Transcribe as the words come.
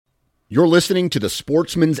You're listening to the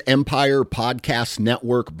Sportsman's Empire Podcast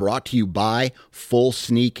Network, brought to you by Full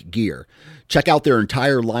Sneak Gear. Check out their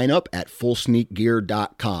entire lineup at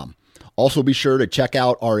fullsneakgear.com. Also be sure to check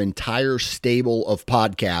out our entire stable of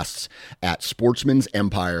podcasts at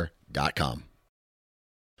sportsmansempire.com.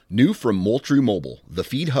 New from Moultrie Mobile, the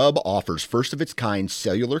Feed Hub offers first-of-its-kind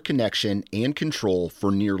cellular connection and control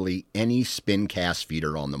for nearly any spin cast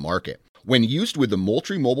feeder on the market. When used with the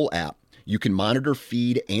Moultrie Mobile app, you can monitor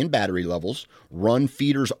feed and battery levels, run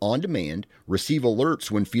feeders on demand, receive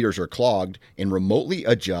alerts when feeders are clogged, and remotely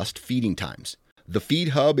adjust feeding times. The Feed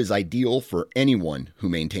Hub is ideal for anyone who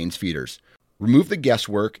maintains feeders. Remove the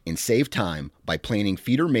guesswork and save time by planning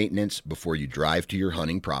feeder maintenance before you drive to your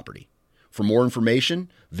hunting property. For more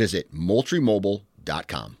information, visit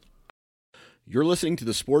moultriemobile.com. You're listening to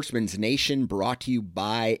the Sportsman's Nation, brought to you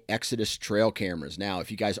by Exodus Trail Cameras. Now, if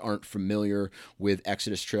you guys aren't familiar with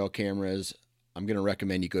Exodus Trail Cameras, I'm going to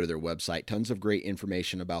recommend you go to their website. Tons of great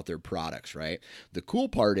information about their products, right? The cool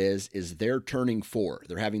part is they're turning 4.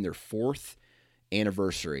 They're having their 4th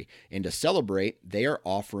anniversary. And to celebrate, they are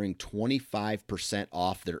offering 25%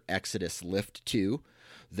 off their Exodus Lift 2,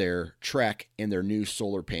 their Trek, and their new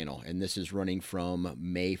solar panel. And this is running from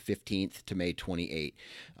May 15th to May 28th.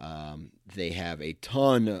 They have a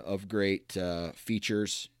ton of great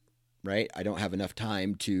features, right? I don't have enough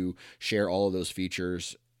time to share all of those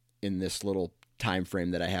features in this little time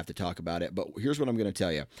frame that I have to talk about it. But here's what I'm going to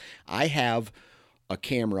tell you. I have a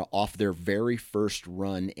camera off their very first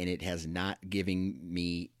run, and it has not given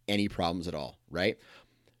me any problems at all, right?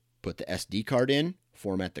 Put the SD card in,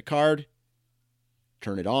 format the card,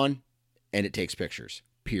 turn it on, and it takes pictures,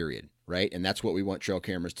 period, right? And that's what we want trail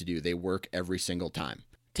cameras to do. They work every single time.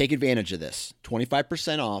 Take advantage of this.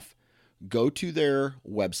 25% off. Go to their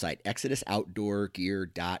website,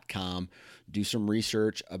 ExodusOutdoorGear.com. Do some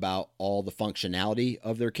research about all the functionality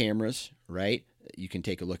of their cameras, right? You can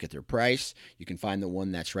take a look at their price. You can find the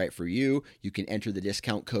one that's right for you. You can enter the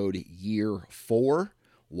discount code YEAR4,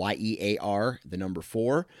 YEAR, the number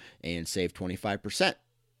 4, and save 25%.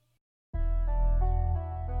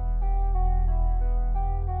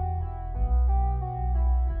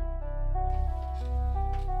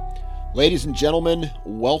 Ladies and gentlemen,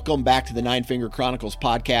 welcome back to the Nine Finger Chronicles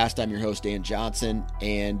podcast. I'm your host, Dan Johnson,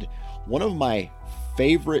 and one of my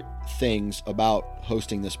favorite things about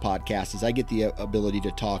hosting this podcast is I get the ability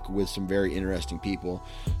to talk with some very interesting people,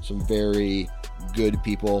 some very good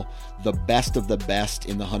people, the best of the best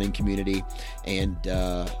in the hunting community, and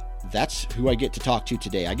that's who I get to talk to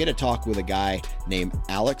today. I get to talk with a guy named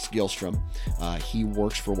Alex Gilstrom. He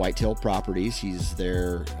works for Whitetail Properties. He's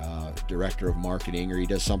their director of marketing, or he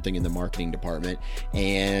does something in the marketing department.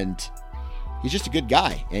 And he's just a good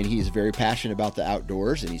guy. And he's very passionate about the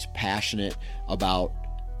outdoors, and he's passionate about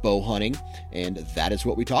bow hunting. And that is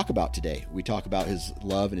what we talk about today. We talk about his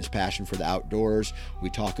love and his passion for the outdoors.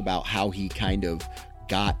 We talk about how he kind of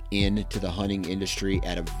got into the hunting industry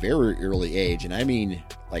at a very early age. And I mean,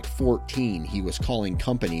 like 14, he was calling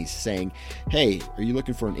companies saying, hey, are you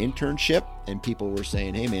looking for an internship? And people were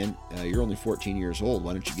saying, hey man, you're only 14 years old.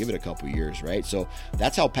 Why don't you give it a couple years, right? So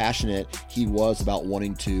that's how passionate he was about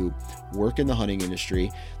wanting to work in the hunting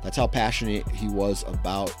industry. That's how passionate he was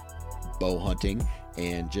about bow hunting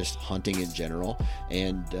and just hunting in general.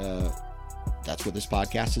 And that's what this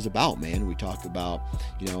podcast is about, man. We talk about,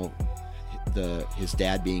 his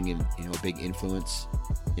dad being a big influence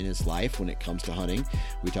in his life when it comes to hunting.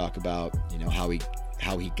 We talk about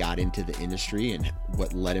how he got into the industry and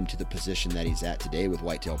what led him to the position that he's at today with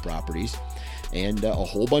Whitetail Properties, and a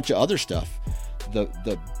whole bunch of other stuff.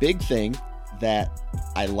 The big thing that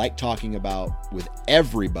I like talking about with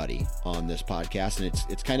everybody on this podcast, and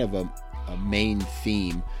it's kind of a main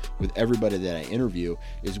theme with everybody that I interview,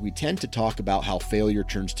 is we tend to talk about how failure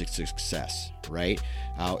turns to success, right?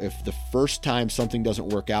 If the first time something doesn't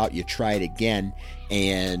work out, you try it again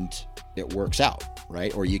and it works out,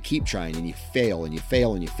 right? Or you keep trying and you fail and you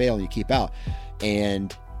fail and you fail and you keep out.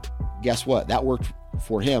 And guess what? That worked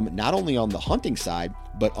for him, not only on the hunting side,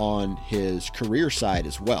 but on his career side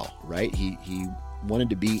as well, right? He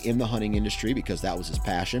wanted to be in the hunting industry because that was his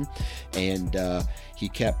passion, and he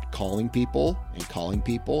kept calling people, and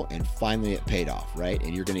finally it paid off, right?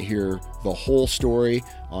 And you're going to hear the whole story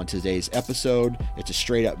on today's episode. It's a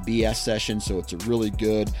straight up BS session, so it's a really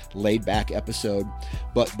good laid back episode.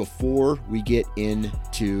 But before we get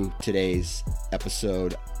into today's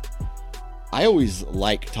episode, I always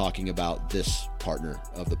like talking about this partner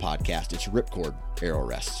of the podcast. It's Ripcord Arrow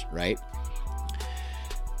Rests, right?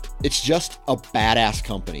 It's just a badass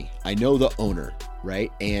company. I know the owner,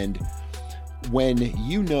 right? And When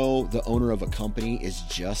you know the owner of a company is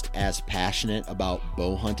just as passionate about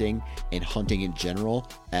bow hunting and hunting in general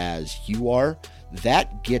as you are,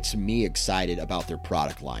 that gets me excited about their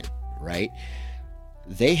product line, right?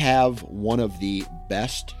 They have one of the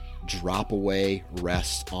best drop away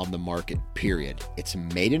rests on the market, period. It's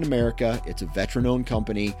made in America. It's a veteran owned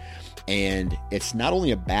company, and it's not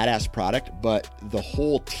only a badass product, but the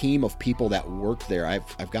whole team of people that work there.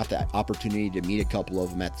 I've got the opportunity to meet a couple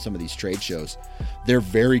of them at some of these trade shows. They're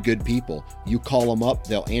very good people. You call them up,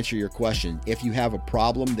 they'll answer your question. If you have a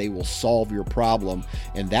problem, they will solve your problem.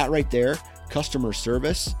 And that right there, customer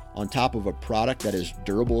service on top of a product that is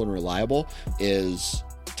durable and reliable, is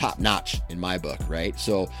top notch in my book, right?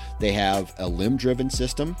 So they have a limb driven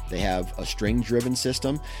system, they have a string driven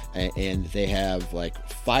system, and they have like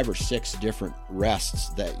 5 or 6 different rests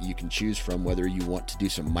that you can choose from, whether you want to do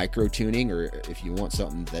some micro tuning or if you want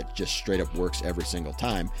something that just straight up works every single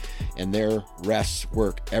time. And their rests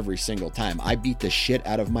work every single time. I beat the shit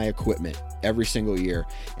out of my equipment every single year,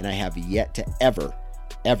 and I have yet to ever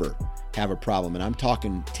have a problem. And I'm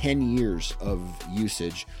talking 10 years of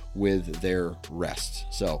usage with their rests.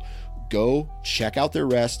 So go check out their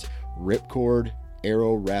rest,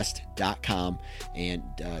 ripcordarrowrest.com, and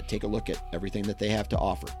take a look at everything that they have to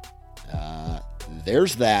offer.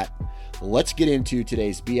 There's that. Let's get into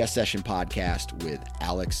today's BS Session podcast with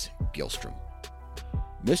Alex Gilstrom.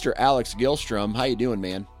 Mr. Alex Gilstrom, how you doing,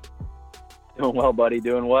 man? Doing well, buddy.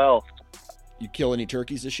 Doing well. You kill any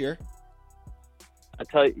turkeys this year? I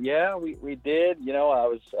tell you, yeah, we did. You know,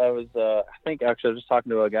 I think actually I was just talking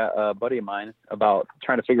to a buddy of mine about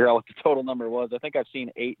trying to figure out what the total number was. I think I've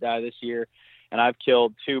seen 8 die this year, and I've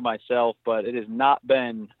killed 2 myself, but it has not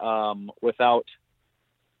been without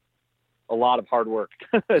a lot of hard work.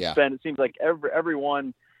 It seems like every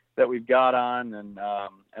one that we've got on and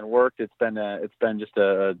worked, it's been just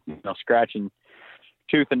a scratching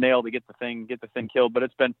tooth and nail to get the thing killed, but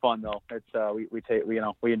it's been fun though. It's we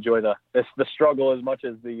enjoy the struggle as much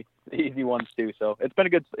as the easy ones too. So it's been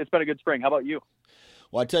a good spring. How about you?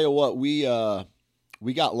 Well, I tell you what, we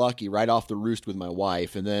got lucky right off the roost with my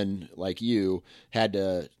wife, and then like you had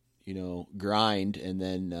to grind, and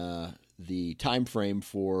then the time frame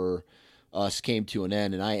for us came to an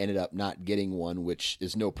end, and I ended up not getting one, which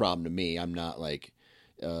is no problem to me. I'm not like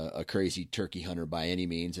a crazy turkey hunter by any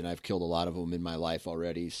means, and I've killed a lot of them in my life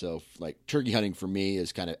already. So like turkey hunting for me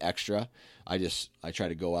is kind of extra. I try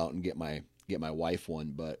to go out and get my wife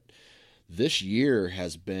one, but this year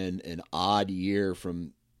has been an odd year.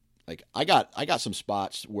 From like I got some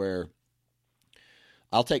spots where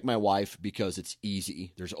I'll take my wife because it's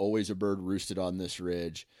easy. There's always a bird roosted on this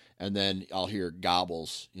ridge, and then I'll hear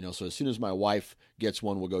gobbles, so as soon as my wife gets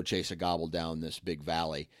one, we'll go chase a gobble down this big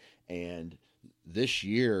valley. And this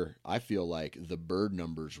year, I feel like the bird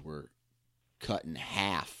numbers were cut in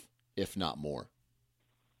half, if not more.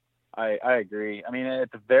 I agree. I mean,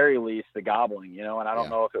 at the very least, the gobbling, and I don't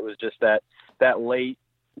know if it was just that late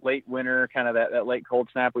winter, kind of that late cold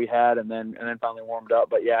snap we had, and then finally warmed up.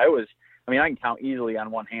 But yeah, it was. I mean, I can count easily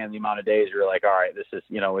on one hand the amount of days you're like, all right, this is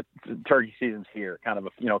turkey season's here, kind of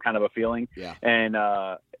a feeling. Yeah. And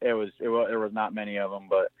there was not many of them,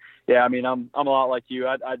 but yeah, I mean, I'm a lot like you.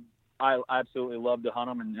 I absolutely love to hunt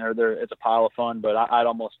them, and it's a pile of fun. But I'd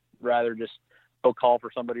almost rather just go call for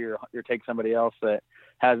somebody or take somebody else that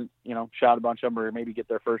hasn't shot a bunch of them, or maybe get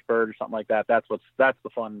their first bird or something like that. That's the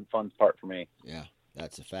fun part for me. Yeah,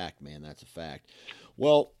 that's a fact, man. That's a fact.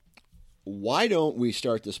 Well, why don't we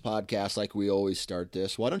start this podcast like we always start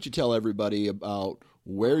this? Why don't you tell everybody about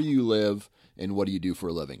where you live and what do you do for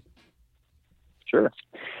a living? Sure.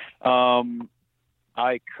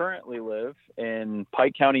 I currently live in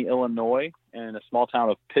Pike County, Illinois, in a small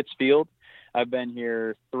town of Pittsfield. I've been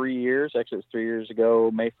here 3 years. Actually, it was 3 years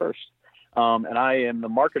ago, May 1st. And I am the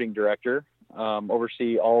marketing director,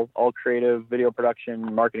 oversee all creative video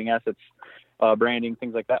production, marketing assets, branding,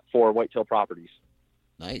 things like that for Whitetail Properties.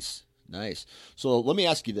 Nice. So let me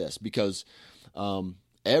ask you this, because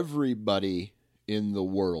everybody in the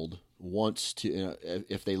world wants to,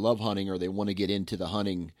 if they love hunting or they want to get into the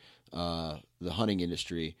hunting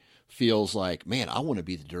industry, feels like, man, I want to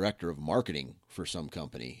be the director of marketing for some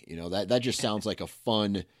company. That just sounds like a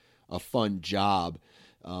fun job.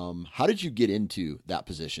 How did you get into that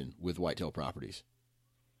position with Whitetail Properties?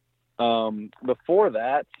 Before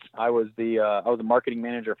that, I was a marketing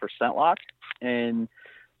manager for ScentLock, and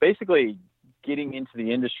basically getting into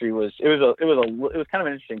the industry was kind of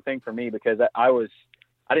an interesting thing for me, because I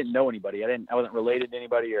didn't know anybody. I wasn't related to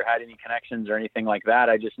anybody or had any connections or anything like that.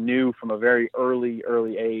 I just knew from a very early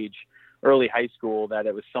age, early high school, that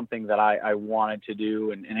it was something that I wanted to do,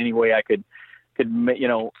 and any way I could you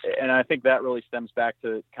know, and I think that really stems back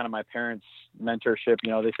to kind of my parents' mentorship.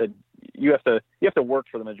 You know, they said you have to work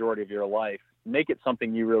for the majority of your life, make it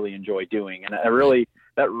something you really enjoy doing. And that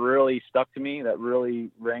really stuck to me. That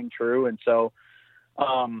really rang true. And so,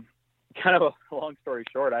 kind of a long story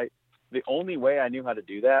short, the only way I knew how to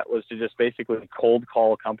do that was to just basically cold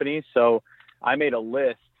call companies. So I made a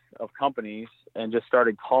list of companies and just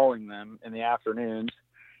started calling them in the afternoons,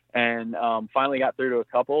 and finally got through to a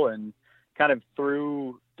couple, and kind of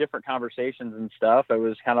through different conversations and stuff, I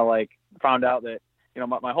was kind of like found out that, you know,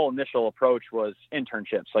 my whole initial approach was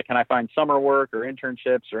internships. Like, can I find summer work or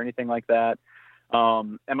internships or anything like that?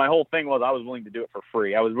 And my whole thing was I was willing to do it for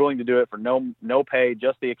free. I was willing to do it for no pay,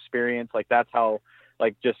 just the experience. Like, that's how,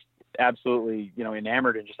 like, just absolutely, you know,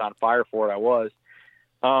 enamored and just on fire for it I was.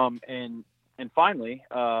 And finally,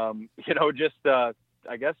 you know, just,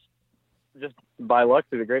 I guess just by luck,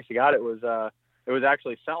 through the grace of God, it was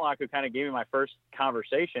actually ScentLok who kind of gave me my first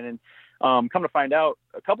conversation. And come to find out,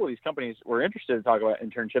 a couple of these companies were interested in talking about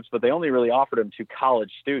internships, but they only really offered them to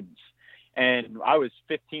college students. And I was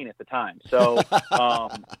 15 at the time. So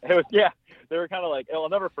it was, yeah, they were kind of like, I'll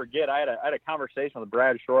never forget. I had a conversation with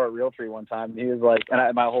Brad Shore at Realtree one time. And he was like,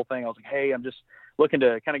 my whole thing, I was like, hey, I'm just looking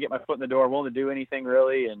to kind of get my foot in the door, willing to do anything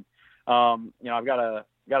really. And, you know, I've got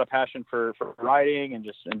a passion for writing and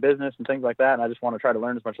just in business and things like that. And I just want to try to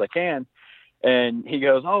learn as much as I can. And he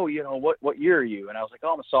goes, oh, you know, what year are you? And I was like,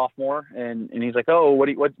 oh, I'm a sophomore. And he's like, oh,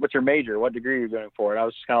 what's your major? What degree are you going for? And I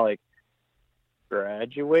was just kind of like,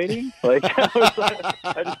 graduating. Like,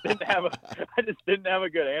 I just didn't have a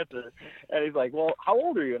good answer. And he's like, well, how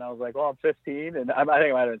old are you? And I was like, well, I'm 15. And I think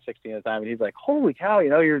I might have been 16 at the time. And he's like, holy cow, you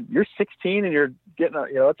know, you're 16 and you're getting,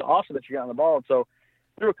 you know, it's awesome that you got on the ball. And so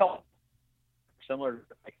through a couple similar,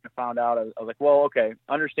 I found out, I was like, well, okay,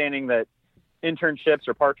 understanding that internships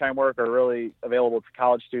or part-time work are really available to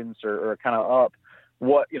college students or kind of up,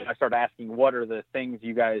 what, you know, I started asking, what are the things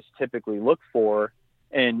you guys typically look for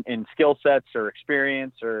in skill sets or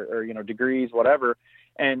experience or, you know, degrees, whatever.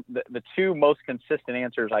 And the two most consistent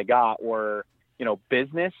answers I got were, you know,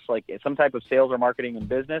 business, like some type of sales or marketing in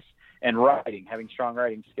business, and writing, having strong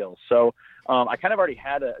writing skills. So I kind of already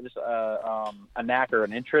had a knack or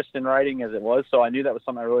an interest in writing as it was. So I knew that was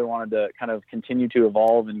something I really wanted to kind of continue to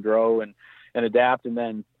evolve and grow and adapt. And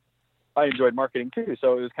then I enjoyed marketing too.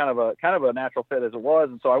 So it was kind of a natural fit as it was.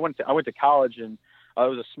 And so I went to college, and it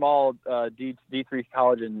was a small D3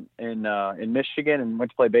 college in Michigan, and went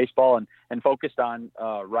to play baseball and focused on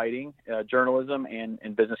writing, journalism,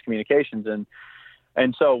 and business communications.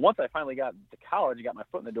 And so once I finally got to college and got my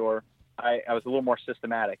foot in the door, I was a little more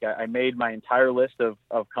systematic. I made my entire list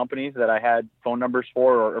of companies that I had phone numbers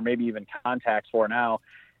for, or maybe even contacts for now.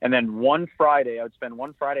 And then one Friday, I would spend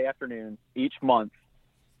one Friday afternoon each month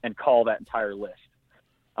and call that entire list.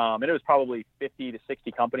 And it was probably 50 to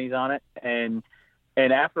 60 companies on it. And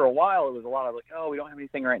after a while, it was a lot of like, oh, we don't have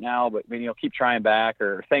anything right now, but, you know, keep trying back,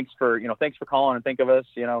 or thanks for calling and think of us,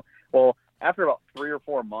 you know. Well, after about 3 or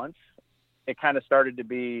 4 months, it kind of started to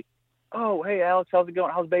be, oh, hey, Alex, how's it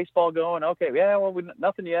going? How's baseball going? Okay, yeah, well,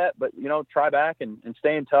 nothing yet, but, you know, try back and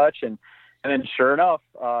stay in touch. And then sure enough,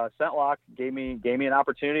 ScentLok gave me an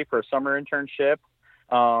opportunity for a summer internship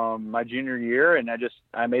my junior year, and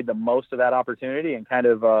I made the most of that opportunity and kind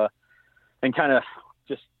of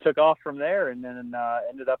just took off from there, and then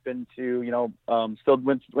ended up into, you know, still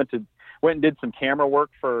went and did some camera work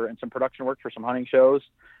and some production work for some hunting shows.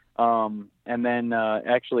 And then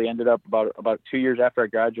actually ended up about 2 years after I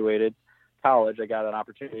graduated college, I got an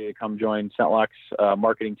opportunity to come join ScentLok's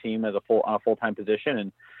marketing team as on a full-time position.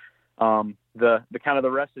 And the kind of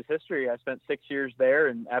the rest is history. I spent 6 years there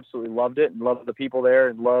and absolutely loved it, and loved the people there,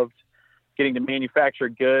 and loved getting to manufacture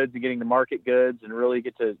goods and getting to market goods, and really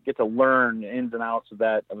get to learn the ins and outs of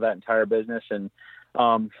that entire business. And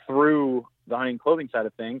through the hunting clothing side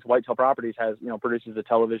of things, Whitetail Properties produces a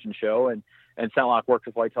television show, and ScentLok worked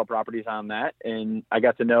with Whitetail Properties on that. And I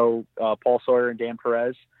got to know Paul Sawyer and Dan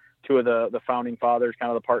Perez, two of the founding fathers,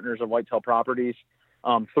 kind of the partners of Whitetail Properties,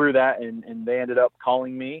 through that. And they ended up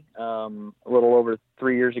calling me a little over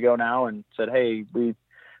 3 years ago now, and said, hey, we'd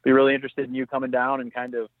be really interested in you coming down and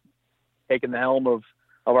kind of taking the helm of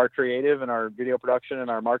our creative and our video production and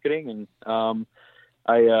our marketing. And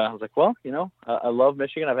I was like, well, you know, I love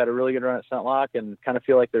Michigan. I've had a really good run at ScentLok, and kind of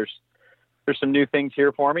feel like there's some new things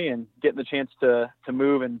here for me, and getting the chance to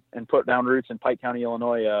move and put down roots in Pike County,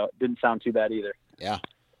 Illinois, didn't sound too bad either. Yeah.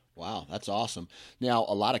 Wow. That's awesome. Now,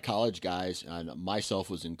 a lot of college guys, and myself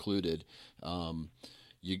was included,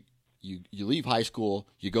 you leave high school,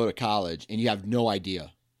 you go to college, and you have no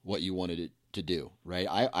idea what you wanted to do, right?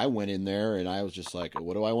 I went in there and I was just like,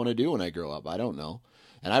 what do I want to do when I grow up? I don't know.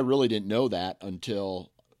 And I really didn't know that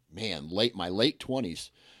until, man, my late 20s.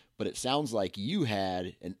 But it sounds like you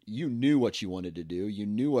knew what you wanted to do. You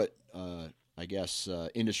knew what,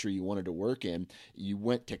 industry you wanted to work in. You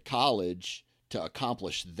went to college to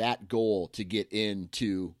accomplish that goal to get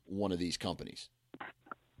into one of these companies.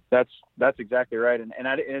 That's exactly right.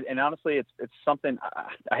 And honestly, it's something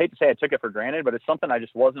I hate to say I took it for granted, but it's something I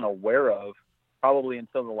just wasn't aware of probably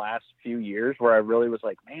until the last few years, where I really was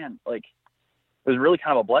like, man, like it was really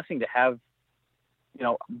kind of a blessing to have,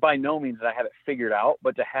 by no means that I have it figured out,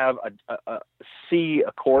 but to have see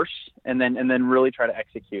a course and then really try to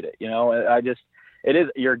execute it.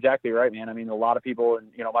 You're exactly right, man. I mean, a lot of people, and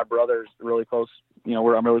my brother's really close. I'm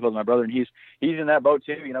really close to my brother, and he's in that boat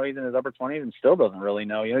too. He's in his upper 20s and still doesn't really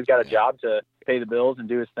know. He's got a job to pay the bills and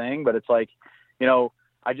do his thing, but it's like,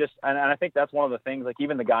 I think that's one of the things. Like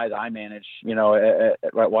even the guys I manage,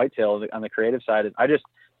 at Whitetail on the creative side, is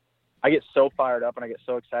I get so fired up and I get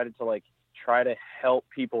so excited to like try to help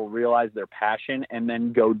people realize their passion and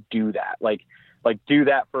then go do that. Like do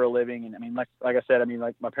that for a living. And I mean, like I said,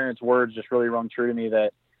 like my parents' words just really rung true to me,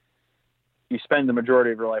 that you spend the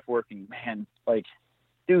majority of your life working, man, like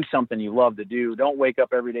do something you love to do. Don't wake up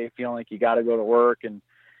every day feeling like you got to go to work and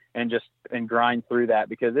grind through that,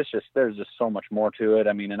 because there's just so much more to it.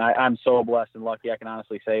 I mean, and I'm so blessed and lucky. I can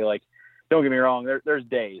honestly say, like, don't get me wrong, there's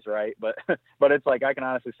days, right? But it's like, I can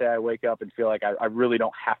honestly say I wake up and feel like I really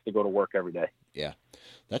don't have to go to work every day. Yeah,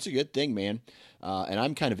 that's a good thing, man. And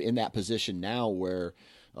I'm kind of in that position now where,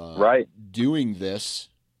 right, doing this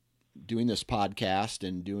podcast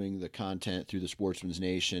and doing the content through the Sportsman's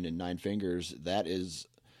Nation and Nine Fingers,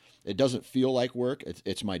 it doesn't feel like work.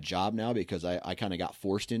 It's my job now, because I kind of got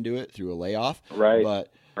forced into it through a layoff. Right. But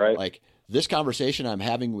like this conversation I'm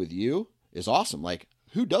having with you is awesome. Like,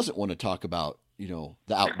 who doesn't want to talk about, the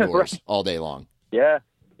outdoors right. all day long? Yeah.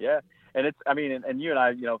 Yeah. And and you and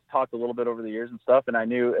I, talked a little bit over the years and stuff. And I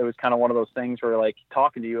knew it was kind of one of those things where, like,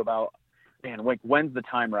 talking to you about, man, like, when's the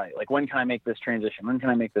time right? Like, when can I make this transition? When can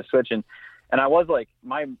I make this switch? And I was like,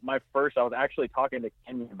 I was actually talking to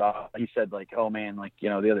Kenny about, he said, like, oh man, like, the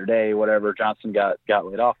other day, whatever, Johnson got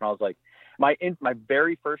laid off. And I was like, my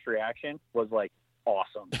very first reaction was like,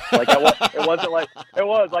 awesome. Like, it wasn't like, it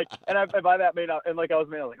was like, and by that made up, and like, I was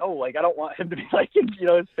like, oh, like, I don't want him to be like,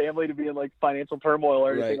 his family to be in like financial turmoil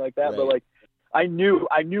or anything like that. Right. But like, I knew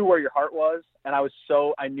where your heart was. And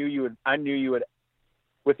I knew you would,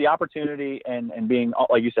 with the opportunity and being,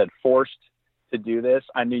 like you said, forced to do this,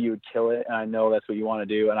 I knew you would kill it. And I know that's what you want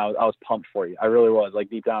to do. And I was pumped for you. I really was.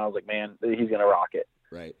 Like, deep down, I was like, man, he's going to rock it.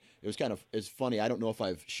 Right. It's funny. I don't know if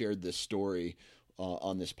I've shared this story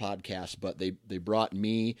on this podcast, but they brought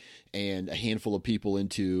me and a handful of people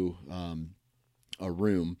into a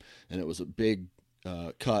room, and it was a big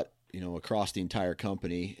cut, across the entire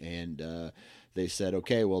company. And they said,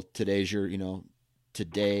 okay, well, today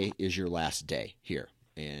is your last day here.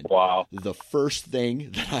 And wow. The first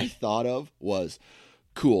thing that I thought of was,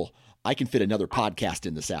 cool, I can fit another podcast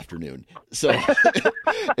in this afternoon. So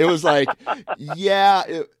it was like, yeah,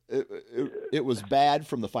 it was bad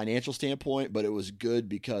from the financial standpoint, but it was good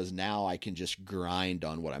because now I can just grind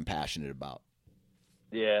on what I'm passionate about.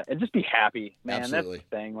 Yeah. And just be happy, man. Absolutely. That's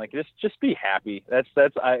the thing. Like, just be happy. That's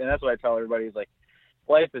what I tell everybody is, like,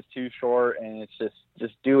 life is too short, and it's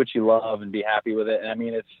just do what you love and be happy with it. And I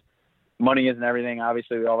mean, money isn't everything.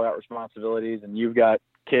 Obviously we all got responsibilities, and you've got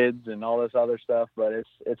kids and all this other stuff, but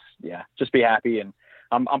it's just be happy. And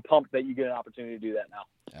I'm pumped that you get an opportunity to do that now.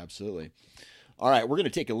 Absolutely. All right. We're going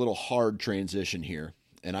to take a little hard transition here,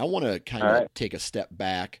 and I want to kind of take a step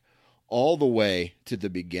back all the way to the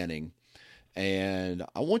beginning. And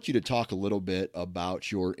I want you to talk a little bit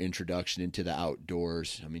about your introduction into the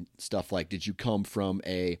outdoors. I mean, stuff like, did you come from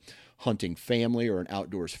a hunting family or an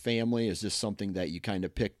outdoors family? Is this something that you kind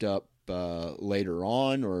of picked up later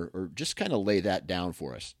on, or just kind of lay that down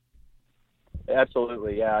for us?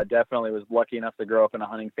 Absolutely. Yeah, I definitely was lucky enough to grow up in a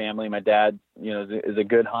hunting family. My dad, is a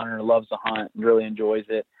good hunter, loves to hunt, really enjoys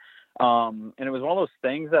it. And it was one of those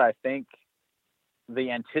things that I think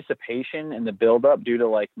the anticipation and the buildup due to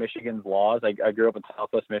like Michigan's laws. I grew up in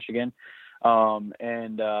Southwest Michigan.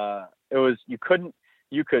 And it was, you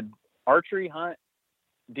could archery hunt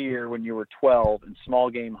deer when you were 12 and small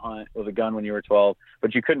game hunt with a gun when you were 12,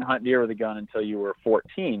 but you couldn't hunt deer with a gun until you were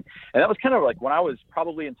 14. And that was kind of like when I was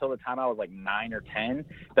probably until the time I was like 9 or 10,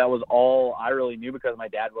 that was all I really knew, because my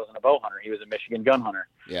dad wasn't a bow hunter. He was a Michigan gun hunter.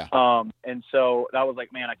 Yeah. And so that was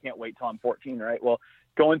like, man, I can't wait till I'm 14. Right. Well,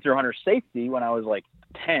 going through hunter safety when I was like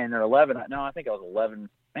 10 or 11, no, I think I was 11.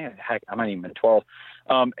 Man, heck, I might even been 12.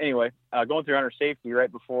 Anyway, going through hunter safety right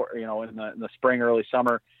before, in the spring, early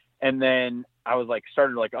summer, And then I was like,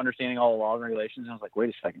 started like understanding all the laws and regulations. And I was like,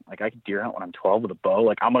 wait a second, like I can deer hunt when I'm 12 with a bow.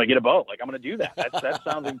 Like I'm going to get a bow. Like I'm going to do that. That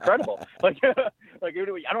sounds incredible. Like, like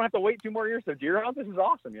I don't have to wait 2 more years to deer hunt. This is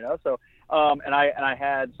awesome, you know? So, and I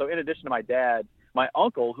had, so in addition to my dad, my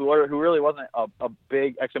uncle, who really wasn't a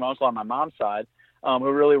big, actually my uncle on my mom's side,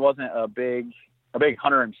 who really wasn't a big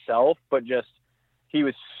hunter himself, but just, he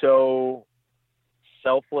was so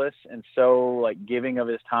selfless and so like giving of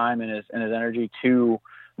his time and his energy to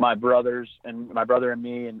my brother and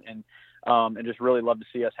me, and just really loved to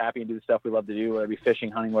see us happy and do the stuff we love to do, whether it be fishing,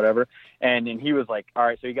 hunting, whatever. And he was like, all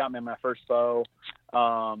right, so he got me my first bow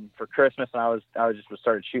for Christmas, and I just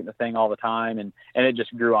started shooting the thing all the time, and it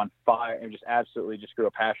just grew on fire. It just absolutely just grew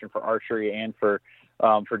a passion for archery and for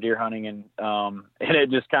deer hunting, and it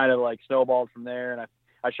just kind of like snowballed from there. And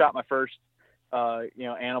I shot my first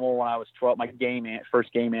animal when I was 12. My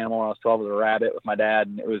first game animal when I was 12 was a rabbit with my dad,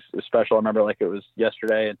 and it was special. I remember like it was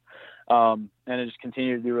yesterday, and it just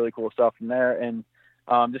continued to do really cool stuff from there, and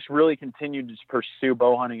just really continued to pursue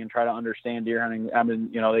bow hunting and try to understand deer hunting. I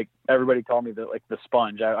mean, everybody called me the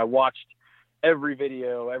sponge. I watched every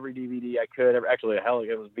video, every DVD I could. Actually, hell,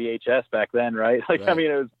 it was VHS back then, right? Like, right. I mean,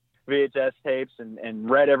 it was VHS tapes and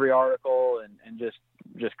read every article and just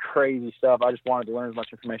crazy stuff. I just wanted to learn as much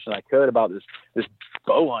information as I could about this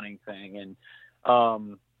bow hunting thing. And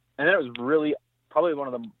then it was really probably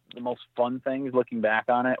one of the most fun things looking back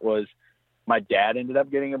on it was my dad ended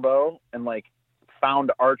up getting a bow and like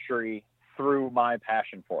found archery through my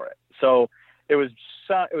passion for it. So it was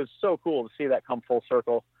so cool to see that come full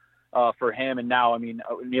circle for him. And now, I mean,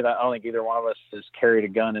 I don't think either one of us has carried a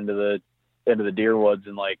gun into the deer woods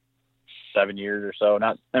in like 7 years or so.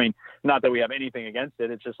 Not that we have anything against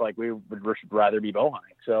it. It's just like we would rather be bow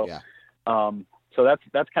hunting. So, yeah. So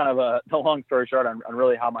that's kind of the long story short on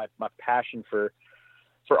really how my passion for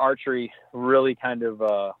archery really kind of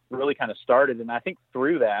started. And I think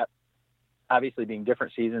through that, obviously being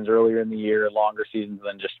different seasons earlier in the year, longer seasons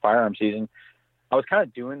than just firearm season, I was kind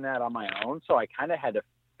of doing that on my own. So I kind of had to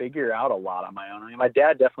figure out a lot on my own. I mean, my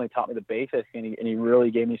dad definitely taught me the basics, and he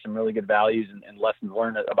really gave me some really good values and lessons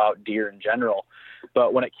learned about deer in general.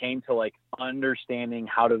 But when it came to like understanding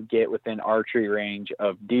how to get within archery range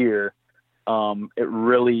of deer, it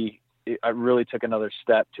really took another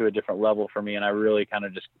step to a different level for me. And I really kind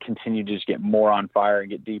of just continued to just get more on fire and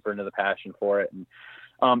get deeper into the passion for it. And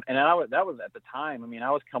that was at the time, I mean, I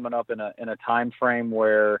was coming up in a time frame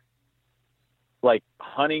where like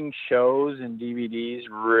hunting shows and DVDs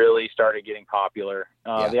really started getting popular.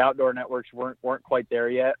 The outdoor networks weren't quite there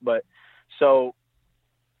yet, but so,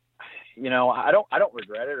 I don't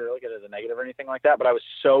regret it or look at it as a negative or anything like that, but I was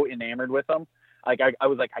so enamored with them. Like I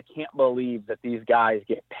was like, I can't believe that these guys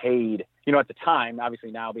get paid, at the time, obviously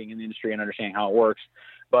now being in the industry and understanding how it works,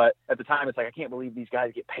 but at the time it's like, I can't believe these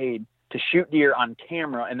guys get paid to shoot deer on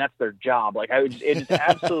camera and that's their job. Like it just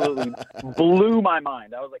absolutely blew my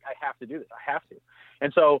mind. I was like, I have to do this. I have to.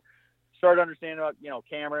 And so started understanding about,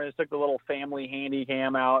 cameras, took the little family handy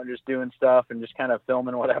cam out and just doing stuff and just kind of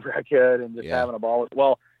filming whatever I could and just having a ball.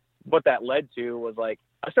 Well, what that led to was like,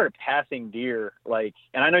 I started passing deer, like,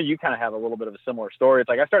 and I know you kind of have a little bit of a similar story. It's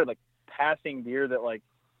like, I started like passing deer that like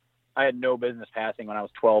I had no business passing when I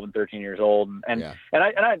was 12 and 13 years old. And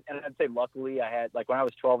I'd say luckily I had, like, when I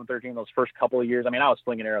was 12 and 13, those first couple of years, I mean, I was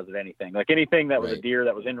slinging arrows at anything, like anything that was a deer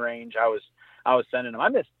that was in range. I was sending them. I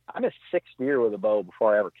missed 6 deer with a bow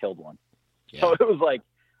before I ever killed one. Yeah. So it was like,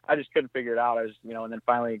 I just couldn't figure it out. I was, and then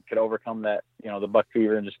finally could overcome that, the buck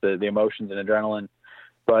fever and just the emotions and adrenaline.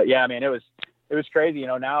 But yeah, I mean, it was crazy.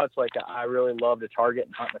 Now it's like, I really love to target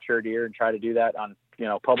and hunt mature deer and try to do that on,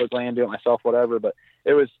 public land, do it myself, whatever. But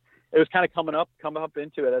it was kind of coming up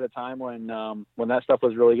into it at a time when that stuff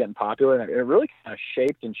was really getting popular, and it really kind of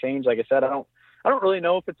shaped and changed. Like I said, I don't really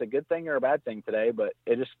know if it's a good thing or a bad thing today, but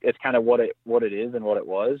it's kind of what it is and what it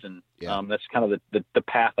was. And that's kind of the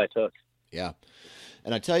path I took. Yeah.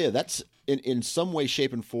 And I tell you, that's in some way,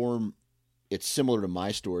 shape, and form, it's similar to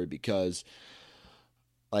my story because,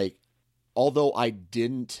 like, although I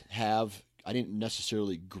didn't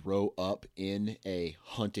necessarily grow up in a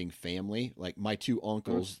hunting family. Like my 2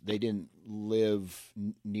 uncles, they didn't live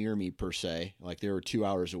near me per se. Like they were 2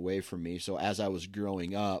 hours away from me. So as I was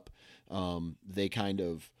growing up, they kind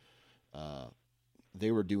of,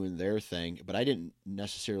 they were doing their thing, but I didn't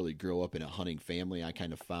necessarily grow up in a hunting family. I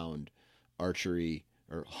kind of found archery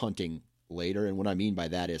or hunting later. And what I mean by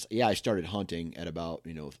that is, yeah, I started hunting at about,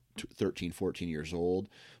 13, 14 years old,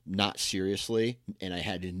 not seriously. And I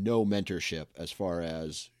had no mentorship as far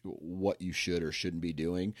as what you should or shouldn't be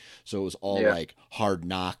doing. So it was all like hard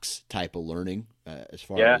knocks type of learning as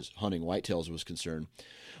far as hunting whitetails was concerned.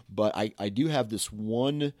 But I do have this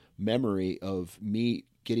one memory of me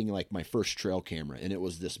getting like my first trail camera, and it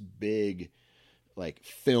was this big, like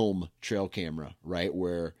film trail camera, right?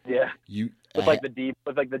 Where the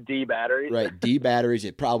D batteries, right? D batteries.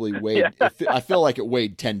 It probably weighed. I feel like it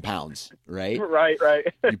weighed 10 pounds, right? Right.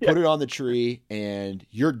 You put it on the tree, and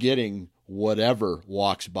you're getting whatever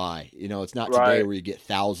walks by. It's not today where you get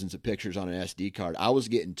thousands of pictures on an SD card. I was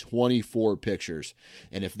getting 24 pictures,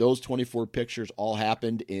 and if those 24 pictures all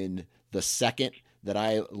happened in the second that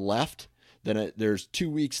I left, then there's 2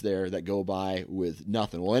 weeks there that go by with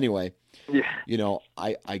nothing. Well, anyway,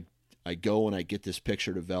 I go and I get this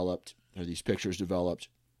picture developed, or these pictures developed,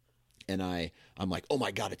 and I'm like, oh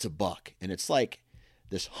my God, it's a buck. And it's like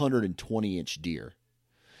this 120-inch deer.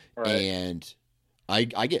 Right. And I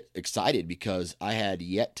get excited because I had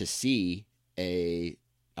yet to see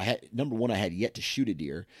number one, I had yet to shoot a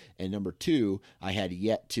deer. And number two, I had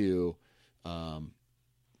yet to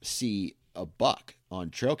see a buck on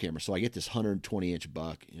trail camera. So I get this 120-inch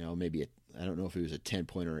buck, maybe I don't know if it was a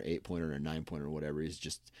 10-pointer or 8-pointer or 9-pointer or whatever. He's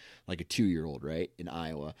just like a 2-year-old, right, in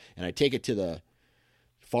Iowa. And I take it to the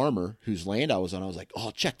farmer whose land I was on. I was like,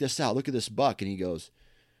 oh, check this out. Look at this buck. And he goes,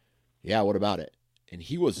 yeah, what about it? And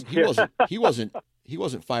he wasn't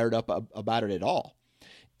fired up about it at all.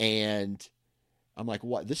 And I'm like,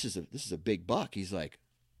 what? This is a big buck. He's like,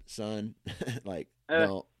 son, like,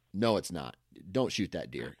 no, it's not. Don't shoot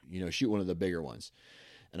that deer. Shoot one of the bigger ones.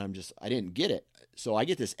 And I didn't get it. So I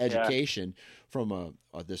get this education from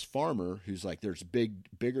this farmer who's like, there's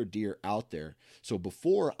bigger deer out there. So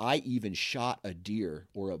before I even shot a deer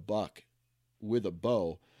or a buck with a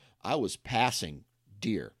bow, I was passing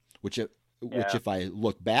deer, which if I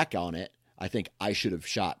look back on it, I think I should have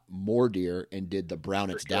shot more deer and did the brown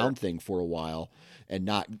it's down thing for a while and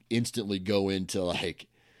not instantly go into like,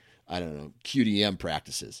 I don't know, QDM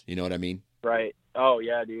practices. You know what I mean? Right. Oh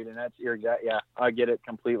yeah, dude. And you're exact. Yeah, I get it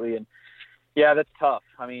completely. And yeah, that's tough.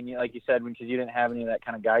 I mean, like you said, because you didn't have any of that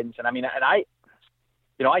kind of guidance. And I mean, and I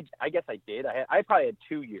guess I did. I probably had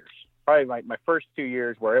 2 years, probably my first 2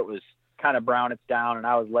 years where it was kind of brown it's down and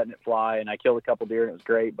I was letting it fly and I killed a couple deer and it was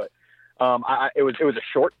great. But it was a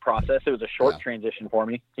short process. It was a short transition for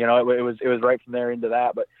me. It was right from there into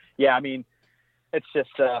that. But yeah, I mean, it's just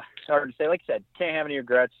hard to say. Like I said, can't have any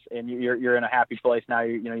regrets, and you're in a happy place now.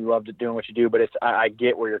 You loved it doing what you do. But I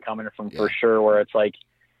get where you're coming from for sure. Where it's like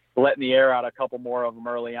letting the air out a couple more of them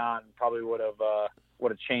early on probably would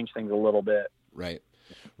have changed things a little bit. Right.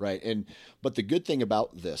 But the good thing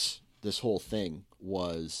about this whole thing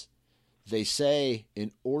was they say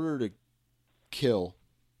in order to kill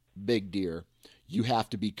big deer, you have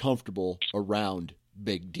to be comfortable around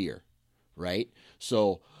big deer, right?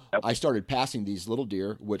 So I started passing these little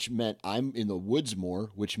deer, which meant I'm in the woods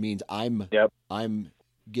more, which means I'm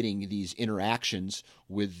getting these interactions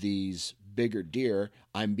with these bigger deer.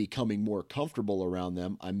 I'm becoming more comfortable around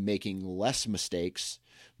them. I'm making less mistakes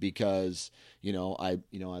because, I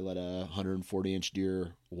let a 140-inch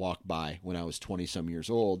deer walk by when I was 20 some years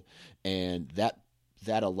old. And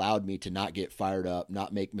that allowed me to not get fired up,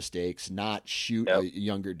 not make mistakes, not shoot a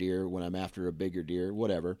younger deer when I'm after a bigger deer,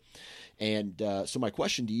 whatever. And so my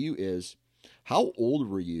question to you is, how old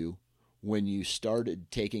were you when you started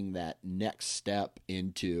taking that next step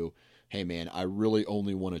into, hey man, I really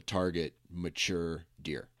only want to target mature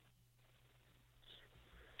deer?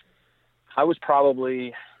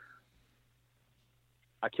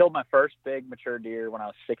 I killed my first big mature deer when I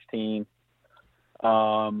was 16.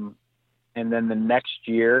 And then the next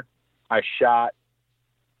year I shot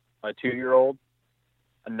a 2-year-old,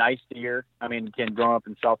 a nice deer. I mean, again, growing up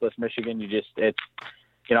in Southwest Michigan,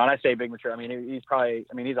 and I say big mature, I mean, he's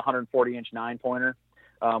a 140-inch 9-pointer.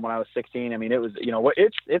 When I was 16, I mean, it was,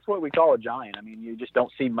 it's what we call a giant. I mean, you just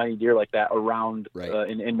don't see many deer like that around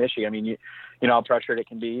in Michigan. I mean, you know how pressured it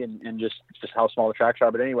can be and just how small the tracks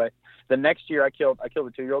are. But anyway, the next year I killed a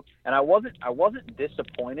 2-year-old, and I wasn't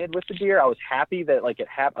disappointed with the deer. I was happy that like it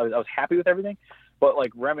happened. I was happy with everything, but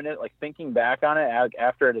like thinking back on it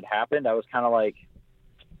after it had happened, I was kind of like,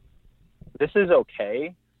 this is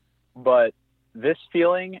okay, but this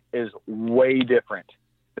feeling is way different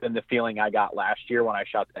than the feeling I got last year when I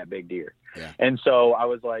shot that big deer. Yeah. And so I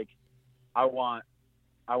was like, I want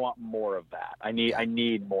more of that. I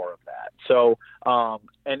need more of that. So,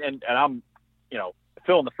 and I'm,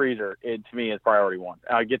 filling the freezer, to me is priority one.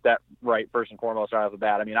 I get that right first and foremost right off the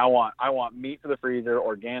bat. I mean, I want meat for the freezer,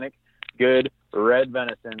 organic, good red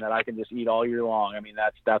venison that I can just eat all year long. I mean,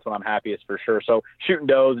 that's when I'm happiest for sure. So shooting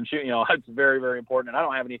does and shooting, that's very, very important. And I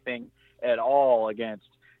don't have anything at all against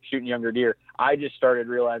shooting younger deer. I just started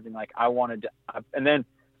realizing like I wanted to, and then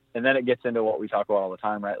it gets into what we talk about all the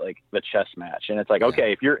time, right? Like the chess match. And it's like,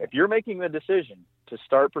 okay, if you're making the decision to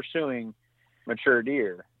start pursuing mature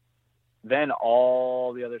deer, then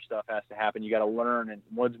all the other stuff has to happen. You got to learn in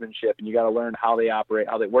woodsmanship, and you got to learn how they operate,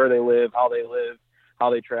 where they live, how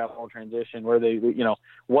they travel, transition, where they,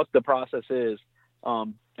 what the process is.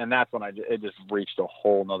 And that's when it just reached a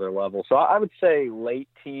whole nother level. So I would say late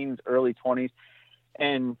teens, early 20s.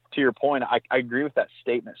 And to your point, I agree with that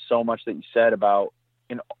statement so much that you said about,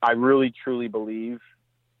 I really truly believe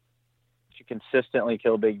to consistently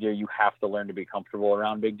kill big deer, you have to learn to be comfortable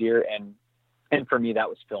around big deer. And for me, that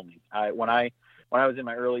was filming. When I was in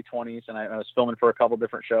my early 20s and I was filming for a couple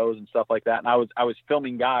different shows and stuff like that, and I was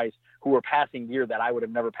filming guys who were passing deer that I would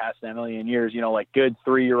have never passed in a million years, like good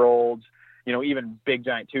 3-year-olds, even big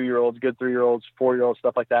giant 2-year-olds, good 3-year-olds, 4-year-olds,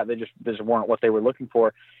 stuff like that. They just weren't what they were looking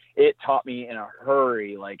for. It taught me in a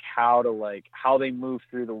hurry, how they move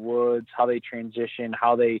through the woods, how they transition,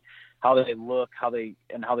 how they look, how they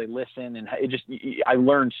listen. And I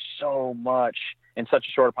learned so much in such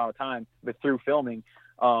a short amount of time, but through filming,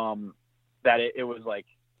 that it was like,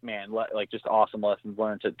 man, just awesome lessons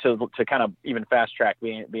learned to kind of even fast track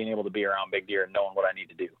being able to be around big deer and knowing what I need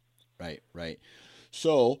to do. Right.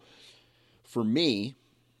 So for me,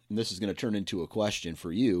 and this is going to turn into a question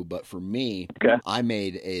for you, but for me, okay, I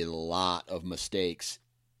made a lot of mistakes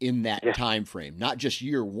in that time frame, not just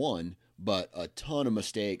year one, but a ton of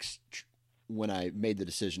mistakes when I made the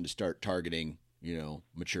decision to start targeting,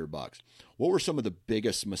 mature bucks. What were some of the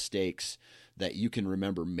biggest mistakes that you can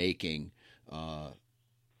remember making,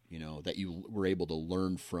 that you were able to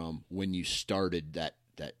learn from when you started that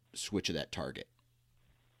switch of that target?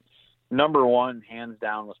 Number one, hands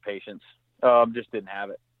down, was patience. Just didn't have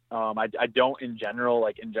it. I don't in general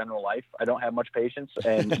life, I don't have much patience,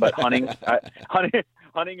 but hunting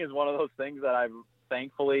is one of those things that I've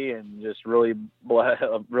thankfully and just really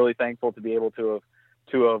thankful to be able to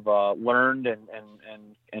have learned and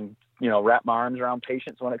wrap my arms around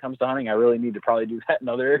patience when it comes to hunting. I really need to probably do that in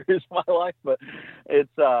other areas of my life, but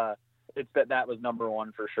it's that was number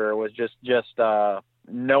one for sure, was just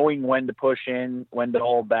knowing when to push in, when to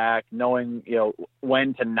hold back, knowing,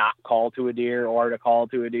 when to not call to a deer or to call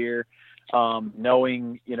to a deer,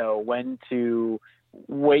 knowing, when to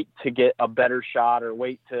wait to get a better shot or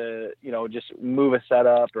wait to, just move a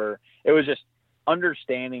setup, or it was just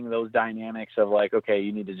understanding those dynamics of like, okay,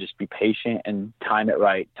 you need to just be patient and time it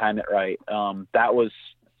right. That was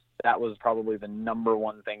probably the number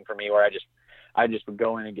one thing for me, where I just would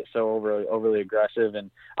go in and get so overly aggressive. And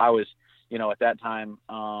I was, at that time,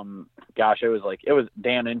 it was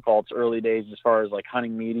Dan Infalt's early days as far as like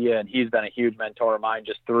hunting media. And he's been a huge mentor of mine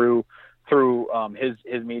just through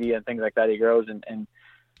his media and things like that he grows. And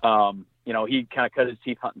he kind of cut his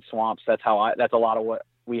teeth hunting swamps. That's a lot of what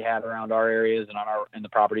we had around our areas and in the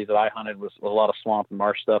properties that I hunted was a lot of swamp and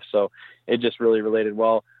marsh stuff. So it just really related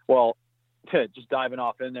well, just diving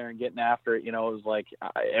off in there and getting after it, it was like,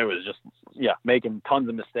 it was just, making tons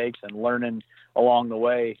of mistakes and learning along the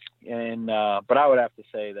way. And, but I would have to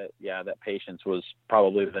say that, that patience was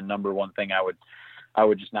probably the number one thing. I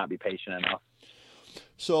would just not be patient enough.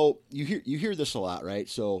 So you hear this a lot, right?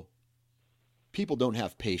 So people don't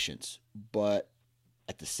have patience, but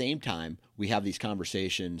at the same time, we have these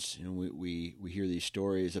conversations and we hear these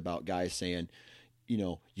stories about guys saying,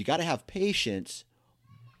 you got to have patience,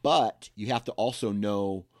 but you have to also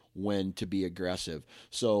know when to be aggressive.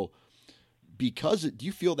 So do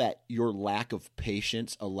you feel that your lack of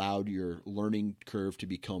patience allowed your learning curve to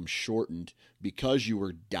become shortened because you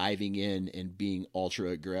were diving in and being ultra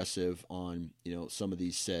aggressive on, some of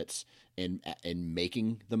these sets and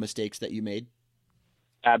making the mistakes that you made?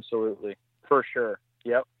 Absolutely. For sure.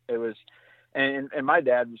 Yep. It was, and my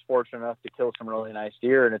dad was fortunate enough to kill some really nice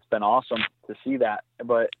deer, and it's been awesome to see that,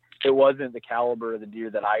 but it wasn't the caliber of the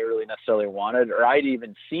deer that I really necessarily wanted, or I'd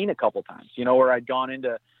even seen a couple times, where I'd gone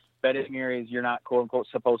into bedding areas you're not quote unquote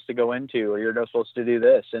supposed to go into, or you're not supposed to do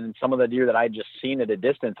this. And some of the deer that I'd just seen at a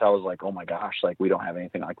distance, I was like, oh my gosh, like we don't have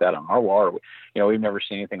anything like that on our wall. We've never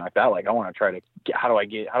seen anything like that. Like I want to try to how do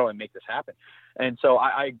I make this happen? And so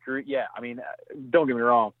I agree. Yeah. I mean, don't get me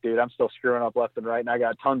wrong, dude, I'm still screwing up left and right and I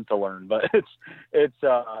got tons to learn, but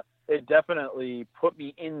it definitely put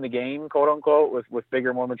me in the game, quote unquote, with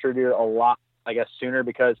bigger, more mature deer a lot, I guess, sooner,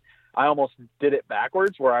 because I almost did it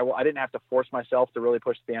backwards, where I didn't have to force myself to really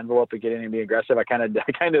push the envelope and get in and be aggressive. I kind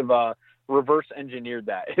of reverse engineered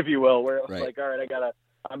that, if you will, where it was like, all right,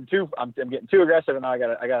 I'm getting too aggressive, and now I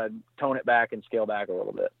gotta tone it back and scale back a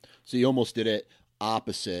little bit. So you almost did it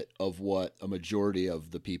opposite of what a majority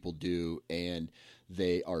of the people do, and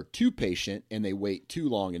they are too patient and they wait too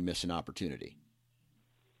long and miss an opportunity.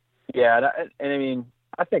 Yeah, and I mean,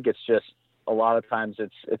 I think it's just a lot of times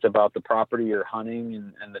it's about the property you're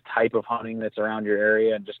hunting and the type of hunting that's around your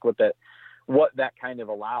area and just what that kind of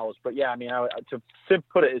allows. But yeah, I mean, to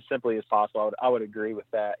put it as simply as possible, I would agree with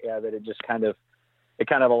that. Yeah, that it just kind of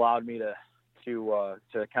allowed me to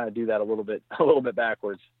kind of do that a little bit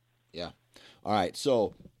backwards. Yeah. All right.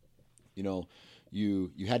 So, you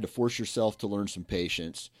had to force yourself to learn some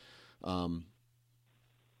patience.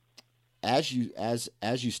 As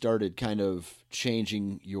you started kind of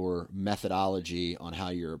changing your methodology on how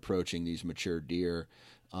you're approaching these mature deer,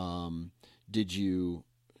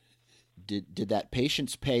 did that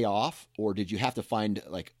patience pay off, or did you have to find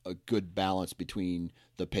like a good balance between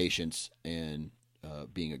the patience and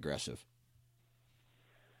being aggressive?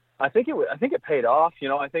 I think it paid off.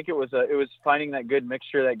 I think it was finding that good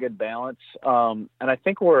mixture, that good balance. And I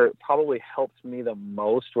think where it probably helped me the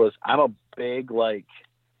most was I'm a big like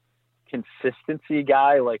consistency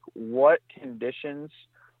guy. Like what conditions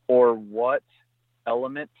or what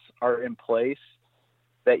elements are in place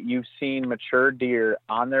that you've seen mature deer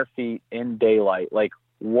on their feet in daylight? Like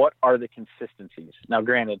what are the consistencies? Now,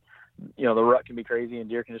 granted, the rut can be crazy and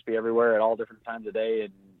deer can just be everywhere at all different times of day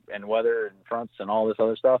and weather and fronts and all this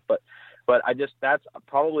other stuff. But that's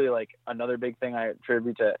probably like another big thing I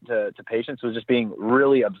attribute to patience was just being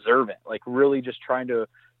really observant, like really just trying to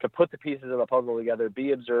put the pieces of the puzzle together,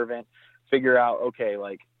 be observant, figure out, okay,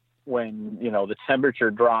 like when, the temperature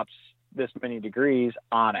drops this many degrees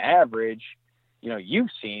on average, you've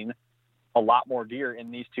seen a lot more deer in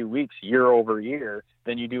these 2 weeks year over year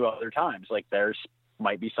than you do other times. Like there's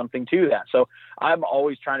might be something to that. So I'm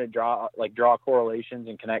always trying to draw correlations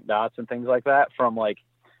and connect dots and things like that from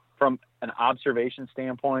an observation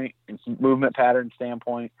standpoint and movement pattern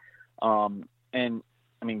standpoint. And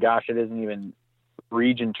I mean, gosh, it isn't even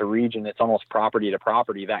region to region. It's almost property to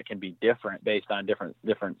property that can be different based on different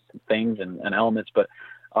things and elements. But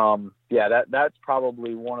that's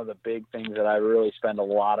probably one of the big things that I really spend a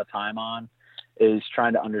lot of time on is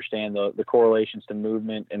trying to understand the correlations to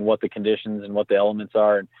movement and what the conditions and what the elements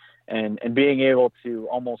are and being able to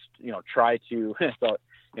almost, try to,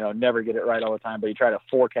 never get it right all the time, but you try to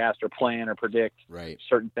forecast or plan or predict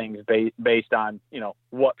certain things based on,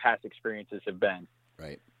 what past experiences have been.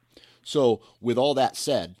 Right. So with all that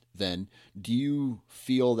said, then, do you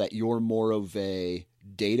feel that you're more of a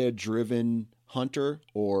data-driven hunter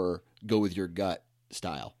or go with your gut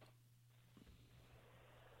style?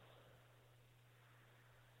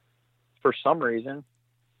 For some reason,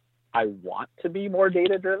 I want to be more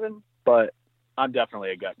data-driven, but I'm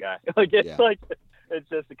definitely a gut guy.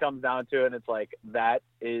 It comes down to it, and it's like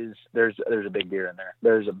there's a big deer in there.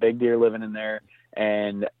 There's a big deer living in there,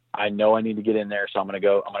 and I know I need to get in there, so I'm gonna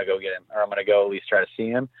go get him, or I'm gonna go at least try to see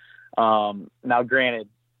him. Now, granted,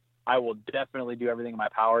 I will definitely do everything in my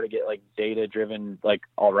power to get like data-driven like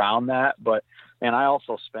around that, but man, I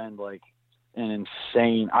also spend like an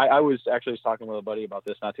insane. I was actually talking with a buddy about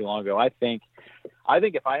this not too long ago. I think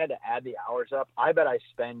if I had to add the hours up, I bet I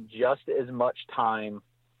spend just as much time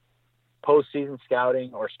postseason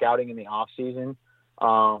scouting or scouting in the off season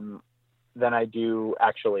than I do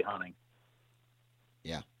actually hunting.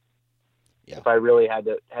 Yeah. If I really had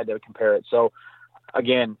to compare it. So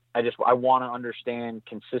again, I want to understand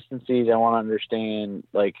consistencies. I want to understand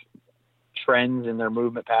like trends in their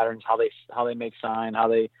movement patterns, how they make sign,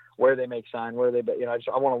 where they make sign, I want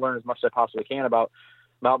to learn as much as I possibly can about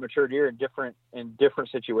mature deer in different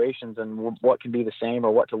situations and what can be the same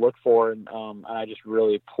or what to look for. And I just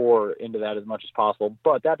really pour into that as much as possible.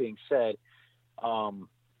 But that being said, I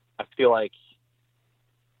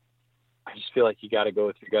just feel like you got to go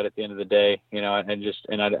with your gut at the end of the day,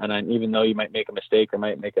 and even though you might make a mistake or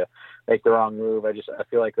might make the wrong move, I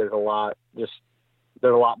feel like there's a lot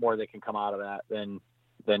more that can come out of that than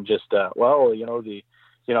just,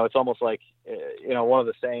 it's almost like, one of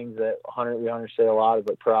the sayings that we hunters say a lot is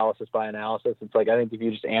like paralysis by analysis. It's like, I think if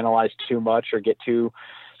you just analyze too much or get too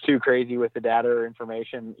crazy with the data or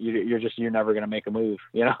information, you're never going to make a move,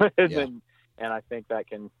 Yeah. And I think that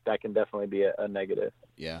can definitely be a negative.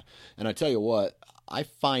 Yeah. And I tell you what, I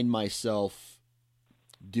find myself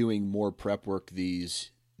doing more prep work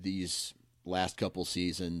these last couple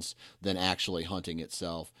seasons than actually hunting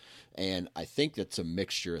itself. And I think that's a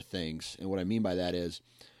mixture of things. And what I mean by that is,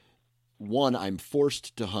 one, I'm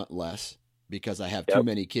forced to hunt less because I have too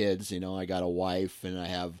many kids. I got a wife and I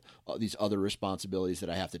have these other responsibilities that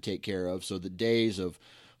I have to take care of. So the days of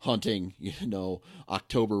hunting,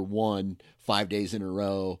 October 1, 5 days in a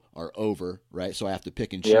row are over, right? So I have to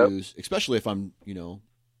pick and choose, especially if I'm,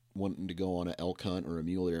 wanting to go on an elk hunt or a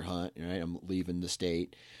mule deer hunt, right? I'm leaving the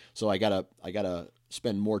state. So I gotta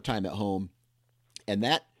spend more time at home. And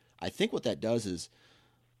that, I think what that does is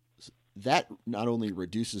that not only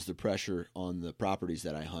reduces the pressure on the properties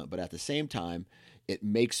that I hunt, but at the same time, it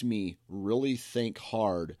makes me really think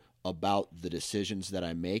hard about the decisions that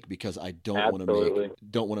I make, because I don't want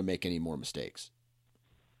to make any more mistakes.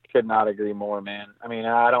 Could not agree more, man. I mean,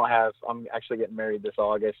 I'm actually getting married this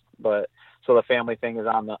August, but so the family thing is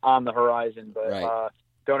on the horizon, but right.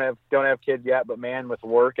 Don't have kids yet, but man, with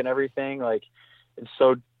work and everything, like it's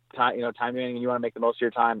so time demanding, and you want to make the most of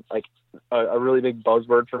your time. Like a really big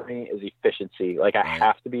buzzword for me is efficiency. Like I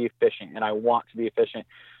have to be efficient, and I want to be efficient.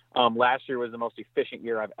 Last year was the most efficient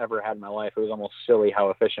year I've ever had in my life. It was almost silly how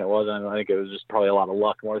efficient it was. And I think it was just probably a lot of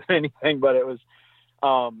luck more than anything, but it was,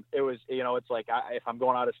 it's like if I'm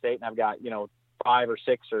going out of state and I've got, 5 or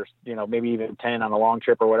 6 or, maybe even 10 on a long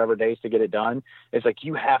trip or whatever days to get it done, it's like,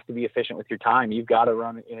 you have to be efficient with your time. You've got to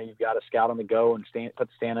run, you've got to scout on the go and put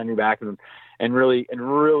the stand on your back and really,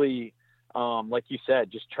 like you said,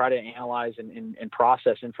 just try to analyze and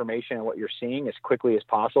process information and what you're seeing as quickly as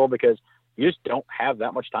possible, because you just don't have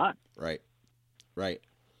that much time. Right.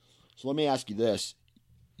 So let me ask you this.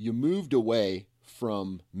 You moved away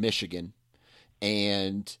from Michigan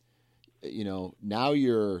and, now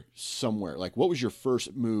you're somewhere. Like, what was your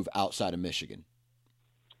first move outside of Michigan?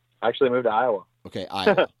 I actually moved to Iowa. Okay,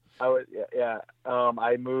 Iowa.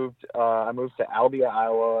 I moved to Albia,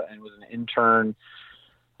 Iowa, and was an intern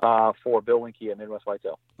for Bill Winke at Midwest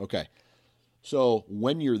Whitetail. Okay. So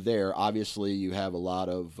when you're there, obviously you have a lot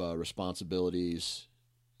of responsibilities,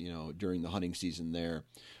 during the hunting season there.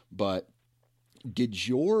 But did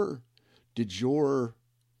your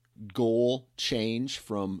goal change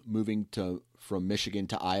from moving from Michigan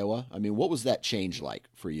to Iowa? I mean, what was that change like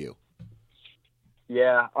for you?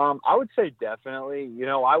 Yeah, I would say definitely.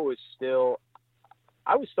 I was still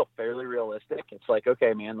fairly realistic. It's like,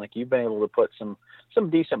 okay, man, like you've been able to put some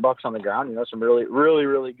decent bucks on the ground, some really, really,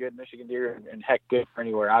 really good Michigan deer, and heck, good for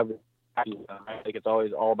anywhere. I think it's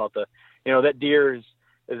always all about that deer is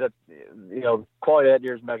that, quality of that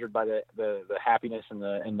deer is measured by the happiness and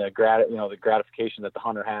the gratification that the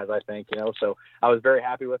hunter has, I think, so I was very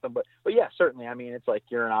happy with them, but yeah, certainly. I mean, it's like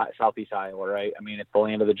you're in Southeast Iowa, right? I mean, it's the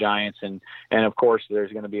land of the giants, and of course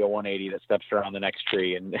there's going to be a 180 that steps around the next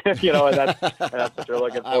tree, and, and that's what you're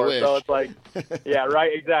looking for. So it's like, yeah,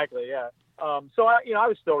 right. Exactly. Yeah. So I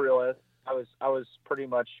was still realistic. I was pretty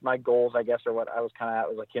much, my goals, I guess, or what I was kind of at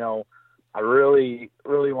was like, I really,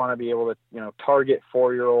 really want to be able to, target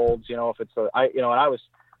 4-year-olds, if it's and I was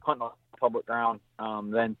hunting on public ground,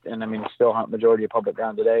 then, and I mean, still hunt majority of public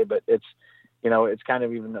ground today, but it's, it's kind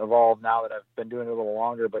of even evolved now that I've been doing it a little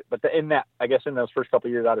longer, but in that, I guess in those first couple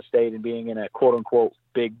of years out of state and being in a quote unquote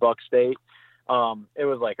big buck state, it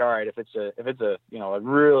was like, all right, if it's a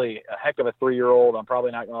really a heck of a 3-year-old, I'm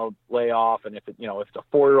probably not going to lay off. And if it's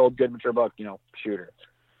a 4-year-old good mature buck, shoot her.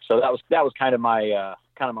 So that was kind of my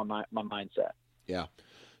mindset. Yeah.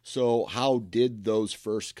 So how did those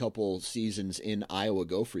first couple seasons in Iowa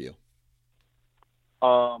go for you?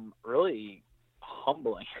 Really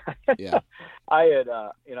humbling. Yeah. I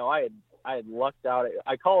had lucked out.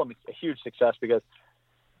 I call them a huge success because,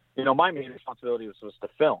 my main responsibility was to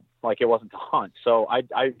film, like it wasn't to hunt. So I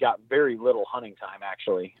got very little hunting time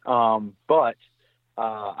actually. But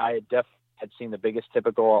I definitely had seen the biggest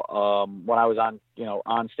typical, when I was on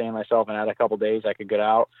stand myself and had a couple days I could get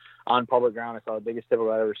out on public ground. I saw the biggest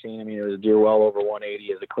typical I'd ever seen. I mean, it was a deer well over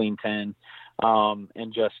 180 as a clean 10.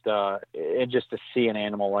 And just to see an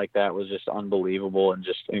animal like that was just unbelievable and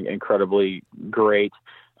just incredibly great.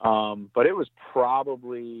 But it was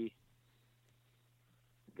probably,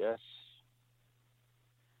 I guess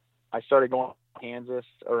I started going to Kansas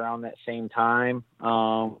around that same time.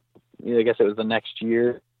 I guess it was the next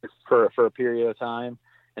year for a period of time,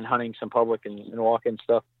 and hunting some public and walking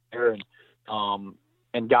stuff there,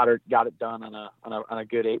 and got it done on a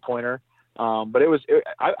good 8-pointer. But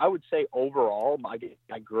I would say overall my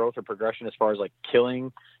growth or progression as far as like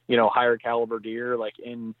killing, higher caliber deer, like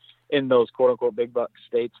in those quote unquote big buck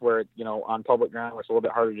states where, on public ground where it's a little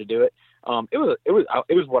bit harder to do it. It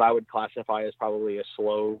was what I would classify as probably a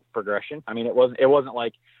slow progression. I mean, it wasn't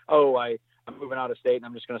like, oh, I'm moving out of state and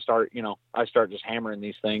I'm just going to start, I start just hammering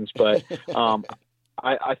these things. But,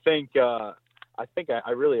 I think I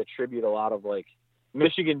really attribute a lot of like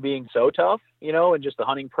Michigan being so tough, and just the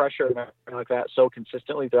hunting pressure and everything like that so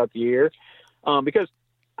consistently throughout the year. Because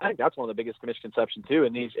I think that's one of the biggest misconceptions too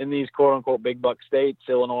in these quote unquote big buck states,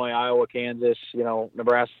 Illinois, Iowa, Kansas,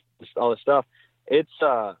 Nebraska, all this stuff. It's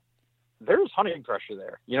there's hunting pressure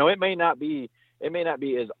there. It may not be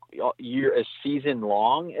as season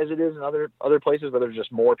long as it is in other places where there's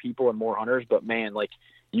just more people and more hunters. But man, like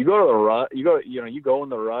you go to the rut, you go in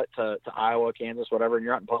the rut to Iowa, Kansas, whatever, and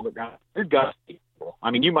you're out in public ground, you're gonna see people. I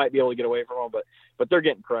mean, you might be able to get away from them, but they're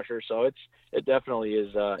getting pressure. So it definitely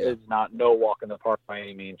is not no walk in the park by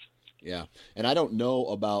any means. Yeah. And I don't know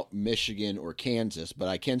about Michigan or Kansas, but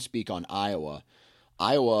I can speak on Iowa.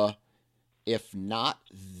 Iowa, if not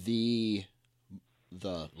the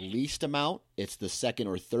least amount, it's the second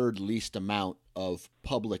or third least amount of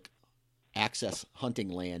public access hunting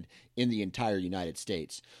land in the entire United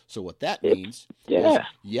States. So what that means is,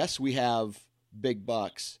 yes, we have big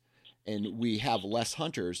bucks and we have less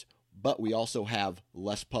hunters, but we also have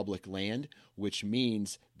less public land, which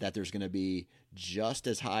means that there's going to be just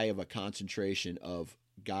as high of a concentration of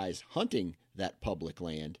guys hunting that public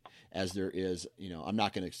land as there is, I'm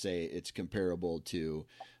not going to say it's comparable to,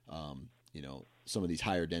 some of these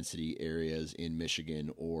higher density areas in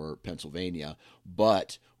Michigan or Pennsylvania,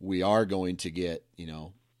 but we are going to get,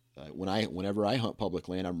 whenever I hunt public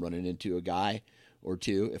land, I'm running into a guy or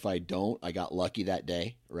two. If I don't, I got lucky that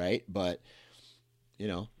day. Right. But,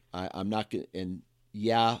 I'm not going to, and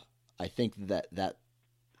yeah, I think that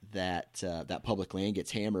public land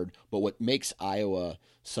gets hammered, but what makes Iowa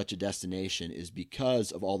such a destination is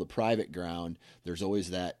because of all the private ground. There's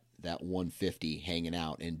always that 150 hanging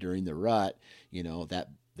out, and during the rut,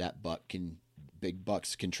 big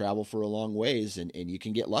bucks can travel for a long ways, and you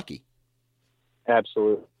can get lucky.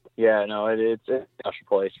 Absolutely. Yeah, no, it's a special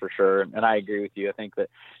place for sure. And I agree with you. I think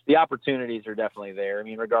that the opportunities are definitely there. I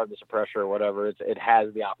mean, regardless of pressure or whatever, it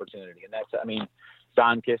has the opportunity. And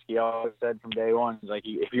Don Kiske always said from day one, he's like,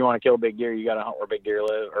 if you want to kill big deer, you got to hunt where big deer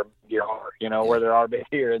live or big deer are, where there are big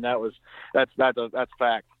deer. And that's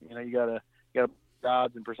fact. You got to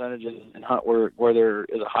odds and percentages and hunt where there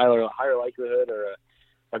is a higher likelihood or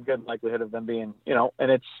a good likelihood of them being,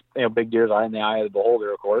 and it's, big deer's eye in the eye of the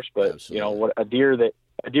beholder, of course, but absolutely. What a deer that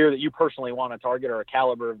you personally want to target, or a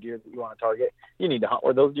caliber of deer that you want to target, you need to hunt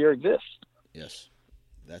where those deer exist. Yes,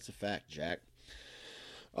 that's a fact, Jack.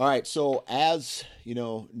 All right, so as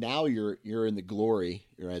now you're in the glory,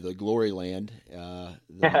 right? The glory land,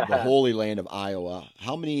 the holy land of Iowa.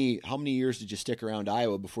 How many years did you stick around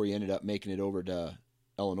Iowa before you ended up making it over to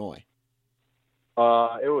Illinois?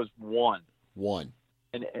 It was one.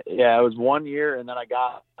 And it was 1 year, and then I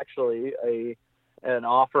got actually an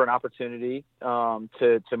opportunity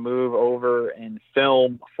to move over and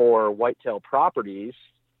film for Whitetail Properties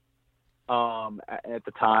at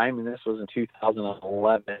the time, and this was in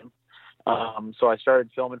 2011. So I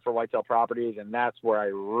started filming for Whitetail Properties, and that's where I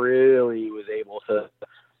really was able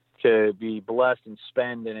to be blessed and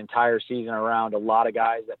spend an entire season around a lot of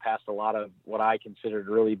guys that passed a lot of what I considered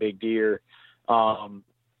really big deer,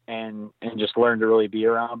 and just learn to really be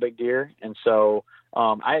around big deer. And so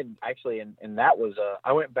I actually, and that was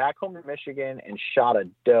I went back home to Michigan and shot a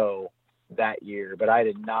doe that year, but I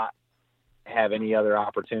did not have any other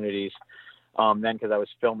opportunities then, because I was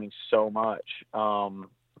filming so much.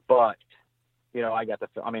 But I got to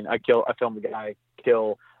I filmed a guy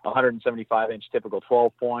kill 175-inch typical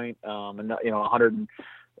 12 point, and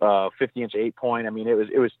 150-inch 8 point. I mean, it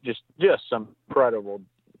was just some incredible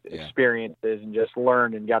experiences, and just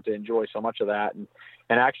learned and got to enjoy so much of that. And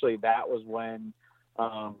actually that was when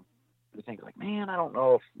I think, like, man, I don't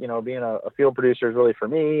know if being a field producer is really for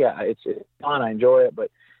me. It's fun, I enjoy it, but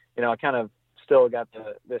I kind of still got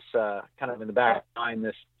this kind of in the back of my mind,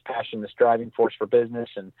 this passion, this driving force for business,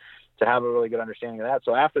 and to have a really good understanding of that.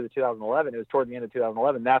 So after the 2011, it was toward the end of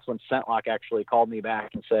 2011, that's when ScentLok actually called me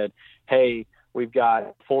back and said, hey, we've got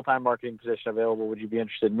a full-time marketing position available. Would you be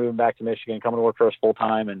interested in moving back to Michigan, coming to work for us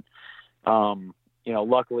full-time? And,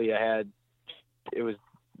 luckily it was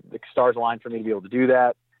the stars aligned for me to be able to do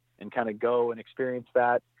that and kind of go and experience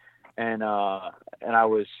that. And it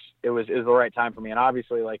was the right time for me. And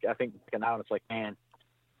obviously, like, I think now it's like, man,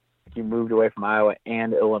 you moved away from Iowa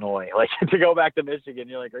and Illinois, like, to go back to Michigan,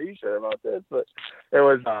 you're like, are you sure about this? But it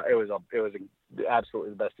was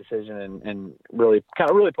absolutely the best decision, and really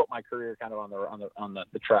put my career kind of on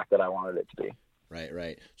the track that I wanted it to be.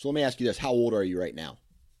 Right. So let me ask you this. How old are you right now?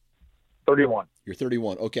 31. You're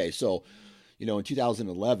 31. Okay. So, in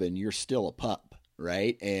 2011, you're still a pup,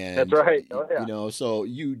 right? And that's right. Oh, yeah. So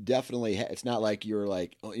you definitely, it's not like you're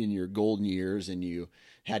like in your golden years and you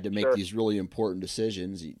had to make these really important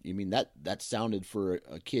decisions. I mean, that sounded, for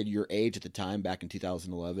a kid your age at the time, back in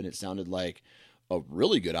 2011, it sounded like a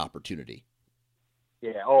really good opportunity.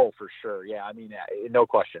 Yeah. Oh, for sure. Yeah. I mean, no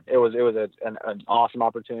question. It was an awesome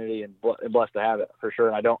opportunity and blessed to have it for sure.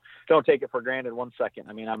 And I don't take it for granted one second.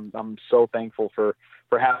 I mean, I'm so thankful for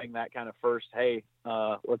having that kind of first, hey,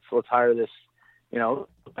 let's hire this,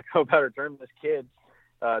 like a better term, this kid,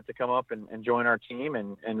 to come up and join our team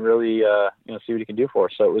and really, see what he can do for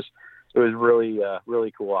us. So it was really,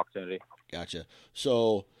 really cool opportunity. Gotcha.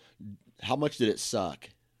 So how much did it suck,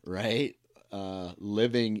 right?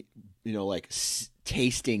 Living,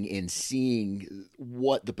 tasting and seeing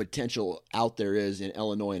what the potential out there is in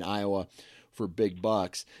Illinois and Iowa for big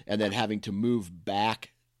bucks, and then having to move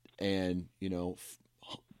back and,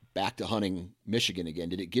 back to hunting Michigan again.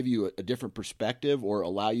 Did it give you a different perspective or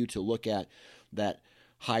allow you to look at that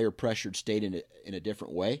higher pressured state in a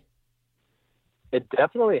different way? It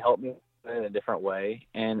definitely helped me in a different way.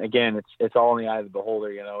 And again, it's all in the eye of the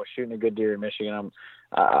beholder, shooting a good deer in Michigan.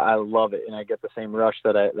 I love it. And I get the same rush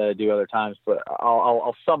that I do other times, but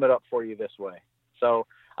I'll sum it up for you this way. So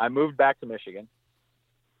I moved back to Michigan.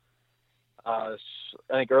 I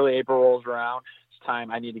think early April rolls around. It's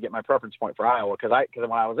time I need to get my preference point for Iowa. Cause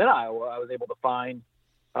when I was in Iowa, I was able to find,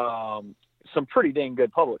 some pretty dang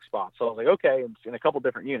good public spots. So I was like, okay, it's in a couple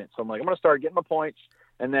different units. So I'm like, I'm going to start getting my points,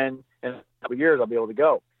 and then in a couple years I'll be able to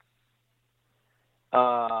go.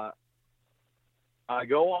 I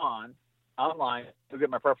go online to get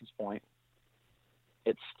my preference point.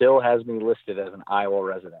 It still has me listed as an Iowa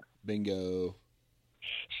resident. Bingo.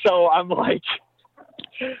 So I'm like,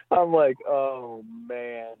 oh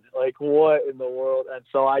man, like what in the world? And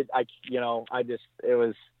so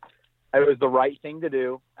it was the right thing to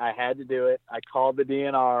do. I had to do it. I called the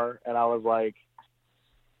DNR and I was like,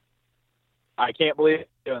 I can't believe I'm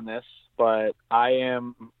doing this, but I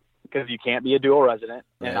am, because you can't be a dual resident,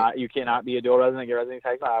 right. And you cannot be a dual resident, get residency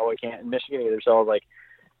tax in Iowa. You can't in Michigan either. So I was like,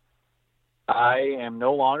 I am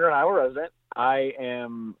no longer an Iowa resident. I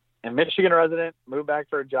am a Michigan resident, moved back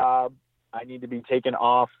for a job. I need to be taken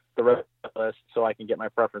off the resident list so I can get my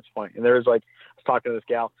preference point. And there's like, I was talking to this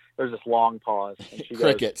gal, there's this long pause. And she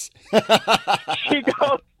Crickets.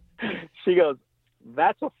 She goes,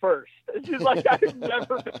 that's a first. She's like,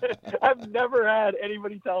 I've never had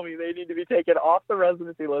anybody tell me they need to be taken off the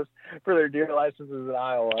residency list for their deer licenses in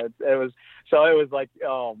Iowa. It was like,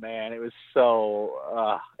 oh man, it was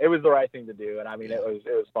the right thing to do. And I mean, it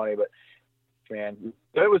was funny, but man,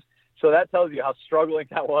 so that tells you how struggling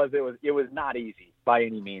that was. It was not easy by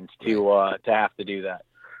any means to have to do that.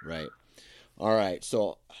 Right. All right.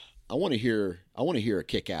 So I want to hear a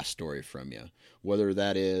kick-ass story from you, whether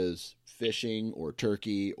that is fishing or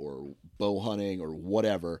turkey or bow hunting or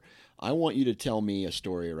whatever. I want you to tell me a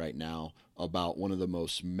story right now about one of the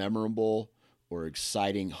most memorable or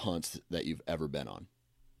exciting hunts that you've ever been on.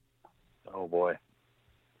 Oh boy.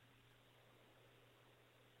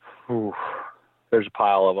 Ooh, there's a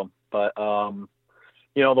pile of them, but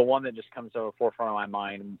the one that just comes to the forefront of my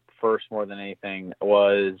mind first more than anything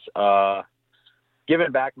was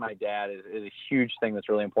giving back my dad is a huge thing that's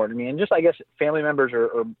really important to me. And just, I guess, family members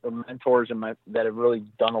or mentors that have really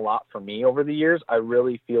done a lot for me over the years. I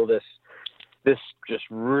really feel this just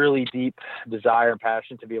really deep desire and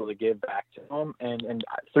passion to be able to give back to them. And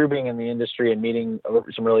through being in the industry and meeting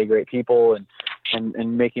some really great people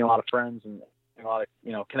and making a lot of friends and a lot of,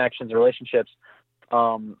 connections and relationships.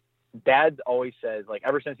 Dad always says, like,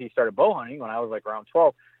 ever since he started bow hunting when I was like around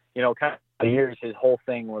 12, kind of years, his whole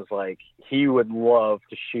thing was like, he would love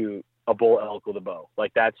to shoot a bull elk with a bow.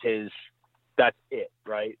 Like that's it,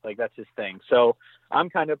 right? Like that's his thing. So I'm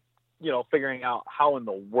kind of, figuring out how in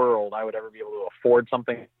the world I would ever be able to afford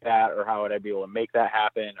something like that, or how would I be able to make that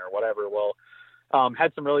happen or whatever. Well,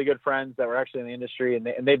 had some really good friends that were actually in the industry, and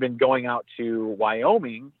they've been going out to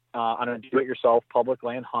Wyoming on a do-it-yourself public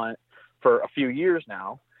land hunt for a few years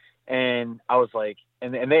now. And I was like,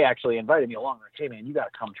 and they actually invited me along. Like, hey man, you got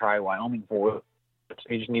to come try Wyoming for it.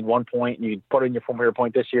 You just need 1 point, and you put in your 4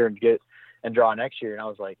 point this year and draw next year. And I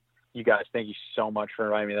was like, you guys, thank you so much for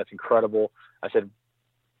inviting me. That's incredible. I said,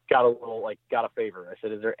 got a favor. I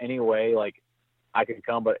said, is there any way like I could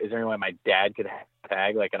come, but is there any way my dad could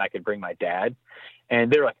tag, like, and I could bring my dad?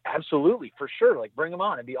 And they're like, absolutely, for sure. Like, bring him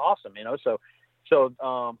on. It'd be awesome.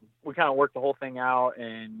 So we kind of worked the whole thing out,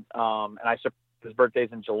 and his birthday's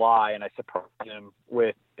in July, and I surprised him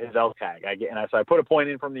with his elk tag. So I put a point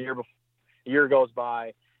in from the year before. A year goes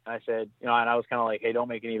by, and I said, and I was kind of like, hey, don't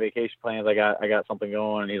make any vacation plans. I got something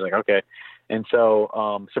going. And he's like, okay. And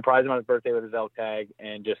so surprised him on his birthday with his elk tag,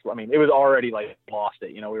 and just, I mean, it was already like lost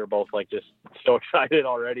it. We were both like just so excited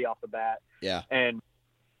already off the bat. Yeah. And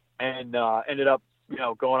ended up,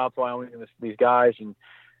 going out to Wyoming with these guys, and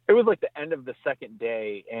it was like the end of the second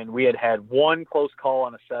day, and we had one close call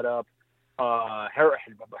on a setup.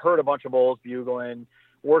 heard a bunch of bulls bugling,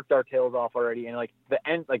 worked our tails off already. And like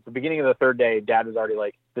the beginning of the third day, Dad was already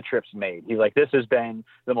like, the trip's made. He's like, this has been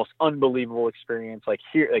the most unbelievable experience. Like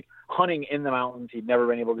here, like hunting in the mountains. He'd never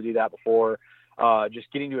been able to do that before.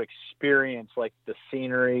 Just getting to experience like the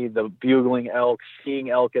scenery, the bugling elk, seeing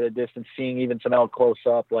elk at a distance, seeing even some elk close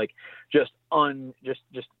up, like just unbelievable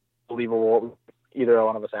what either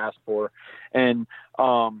one of us asked for. And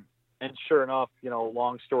sure enough,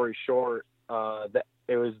 long story short, that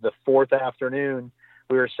it was the fourth afternoon.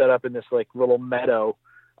 We were set up in this like little meadow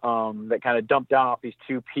that kind of dumped down off these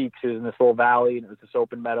two peaks. It was in this little valley, and it was this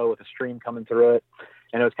open meadow with a stream coming through it.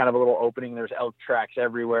 And it was kind of a little opening. There's elk tracks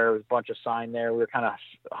everywhere. There was a bunch of sign there. We were kind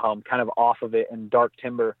of off of it in dark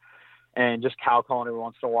timber, and just cow calling every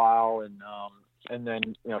once in a while. And then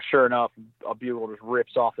sure enough, a bugle just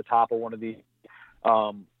rips off the top of one of these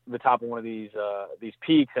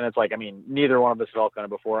peaks, and it's like, I mean, neither one of us has elk hunted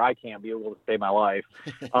before. I can't bugle to save my life.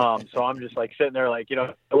 So I'm just like sitting there like,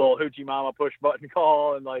 a little hoochie mama push button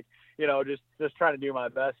call, and like, just trying to do my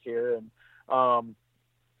best here.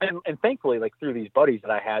 And thankfully, like through these buddies that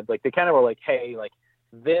I had, like they kind of were like, hey, like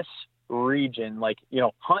this region, like,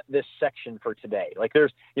 hunt this section for today. Like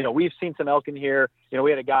there's, we've seen some elk in here. We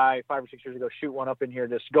had a guy 5 or 6 years ago shoot one up in here,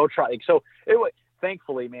 just go try. Like, so it was,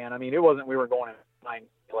 thankfully, man, I mean, it wasn't, we were going like,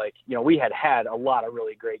 we had a lot of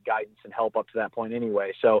really great guidance and help up to that point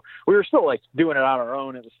anyway. So we were still like doing it on our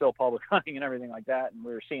own. It was still public hunting and everything like that. And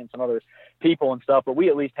we were seeing some other people and stuff, but we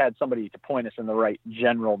at least had somebody to point us in the right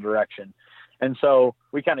general direction. And so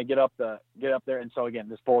we kind of get up there. And so again,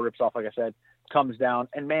 this bull rips off, like I said, comes down,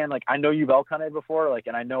 and man, like, I know you've elk hunted before, like,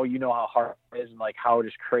 and I know, how hard it is and like how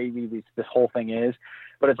just crazy this whole thing is,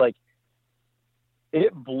 but it's like,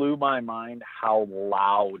 it blew my mind how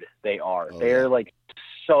loud they are. Oh, they're like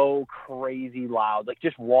so crazy loud, like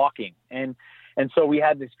just walking. And so we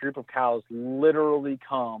had this group of cows literally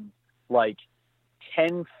come like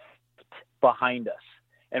 10 feet behind us.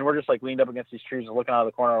 And we're just like leaned up against these trees and looking out of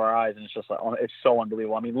the corner of our eyes. And it's just like, oh, it's so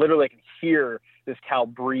unbelievable. I mean, literally I can hear this cow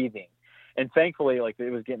breathing. And thankfully, like it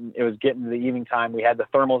was getting to the evening time. We had the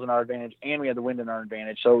thermals in our advantage and we had the wind in our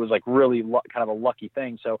advantage. So it was like really kind of a lucky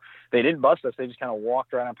thing. So they didn't bust us. They just kind of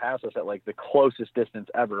walked right on past us at like the closest distance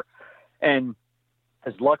ever. And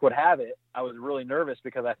as luck would have it, I was really nervous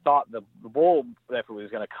because I thought the bull, if it was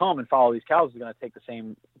going to come and follow these cows, was going to take the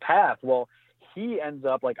same path. Well, he ends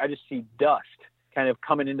up like, I just see dust kind of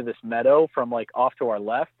coming into this meadow from like off to our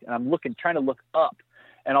left. And I'm trying to look up,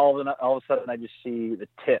 and all of a sudden I just see the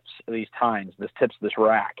tips of these tines, this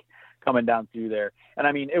rack coming down through there. And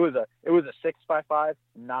I mean, it was a 6x5,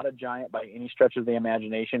 not a giant by any stretch of the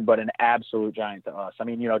imagination, but an absolute giant to us. I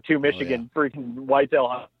mean, two Michigan freaking whitetail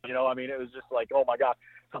hunters, I mean, it was just like, oh my God.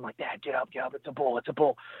 So I'm like, Dad, get up. It's a bull.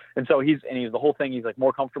 And so he's the whole thing. He's like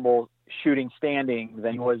more comfortable shooting standing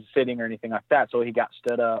than he was sitting or anything like that. So he got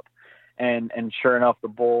stood up, and sure enough, the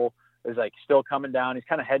bull is like still coming down. He's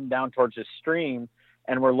kind of heading down towards this stream.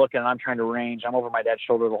 And we're looking, and I'm trying to range. I'm over my dad's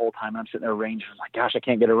shoulder the whole time, and I'm sitting there ranging. I'm like, gosh, I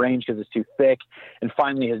can't get a range because it's too thick. And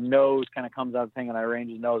finally, his nose kind of comes out of the thing, and I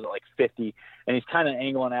range his nose at like 50. And he's kind of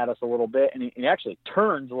angling at us a little bit, and he actually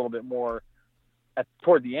turns a little bit more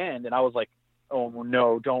toward the end. And I was like, oh,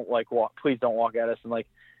 no, don't like walk. Please don't walk at us. And like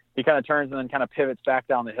he kind of turns and then kind of pivots back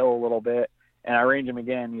down the hill a little bit. And I range him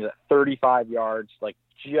again. He's at 35 yards, like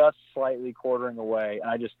just slightly quartering away. And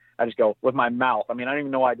I just go with my mouth. I mean, I don't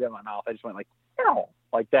even know why I did with my mouth. I just went like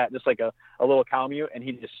that, just like a little cow mute, and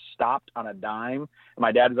he just stopped on a dime. And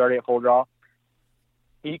my dad was already at full draw.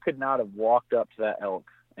 He could not have walked up to that elk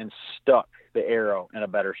and stuck the arrow in a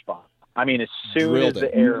better spot. I mean, as soon as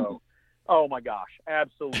the arrow, oh my gosh,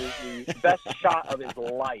 absolutely best shot of his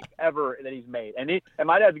life ever that he's made. And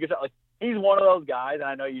my dad's a good shot. Like, he's one of those guys, and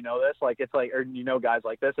I know you know this. Like, it's like, or guys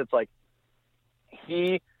like this. It's like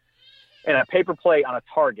he in a paper plate on a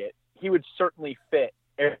target, he would certainly fit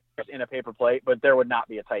in a paper plate, but there would not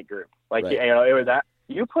be a tight group. Like, right. It was that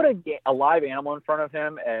you put a live animal in front of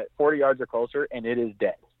him at 40 yards or closer, and it is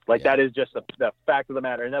dead. Like, that is just the fact of the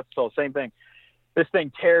matter. And that's the same thing. This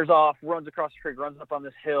thing tears off, runs across the creek, runs up on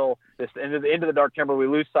this hill, into the dark timber. We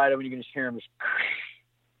lose sight of him, and you can just hear him just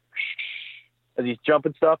as he's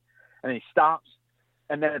jumping stuff, and then he stops,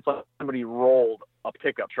 and then it's like somebody rolled a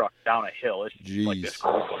pickup truck down a hill. It's just like this.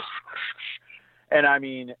 And I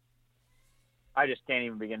mean, I just can't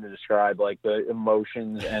even begin to describe like the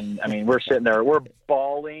emotions. And I mean, we're sitting there, we're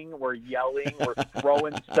bawling, we're yelling, we're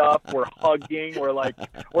throwing stuff, we're hugging, we're like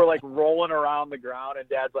rolling around the ground. And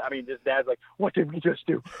Dad's like, what did we just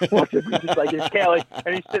do? What did we just like?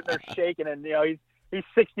 And he's sitting there shaking, and he's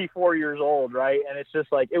 64 years old, right? And it's just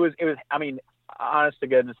like it was. I mean, honest to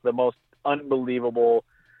goodness, the most unbelievable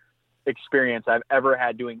experience I've ever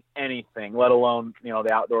had doing anything, let alone, you know,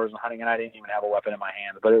 the outdoors and hunting. And I didn't even have a weapon in my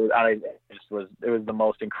hands, but it was the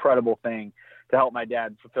most incredible thing to help my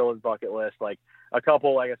dad fulfill his bucket list. Like a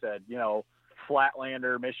couple, like I said, you know,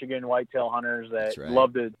 Flatlander, Michigan whitetail hunters that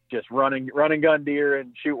love to just run and gun deer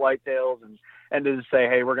and shoot whitetails and to just say,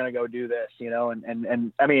 hey, we're going to go do this, you know?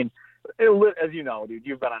 And I mean, as you know, dude,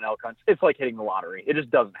 you've been on elk hunts. It's like hitting the lottery. It just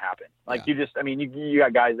doesn't happen. Like you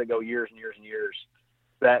got guys that go years and years and years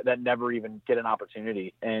that never even get an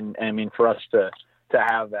opportunity. And I mean, for us to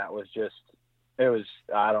have that was just,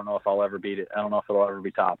 I don't know if I'll ever beat it. I don't know if it'll ever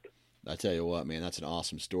be topped. I tell you what, man, that's an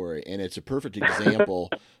awesome story. And it's a perfect example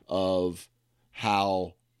of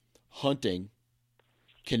how hunting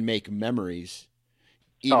can make memories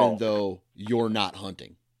even though you're not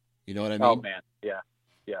hunting. You know what I mean? Oh man. Yeah.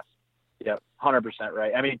 Yes. Yep. 100%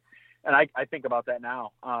 right. I mean, and I think about that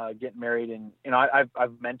now, getting married, and, you know,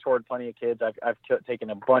 I've mentored plenty of kids. I've taken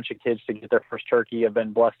a bunch of kids to get their first turkey. I've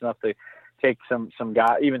been blessed enough to take some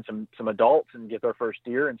guys, even some adults, and get their first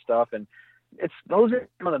deer and stuff. And those are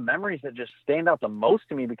some of the memories that just stand out the most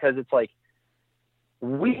to me, because it's like,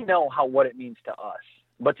 we know what it means to us,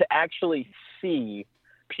 but to actually see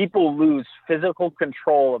people lose physical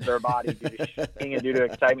control of their body due to shooting and due to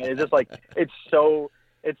excitement, it's just like, it's so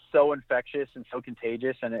infectious and so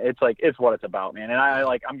contagious. And it's like, it's what it's about, man. And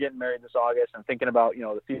I'm getting married this August. I'm thinking about, you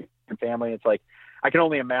know, the future family. It's like, I can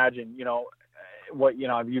only imagine, you know, what, you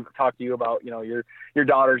know, I've talked to you about, you know, your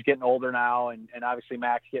daughter's getting older now, and obviously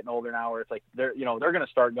Mac's getting older now, where it's like, they're going to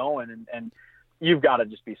start going, and you've got to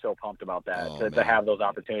just be so pumped about that, to have those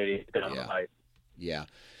opportunities. Yeah.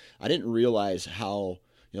 I didn't realize how,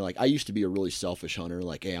 you know, like, I used to be a really selfish hunter.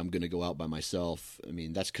 Like, hey, I'm going to go out by myself. I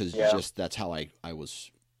mean, that's because that's how I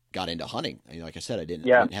got into hunting. I mean, like I said, I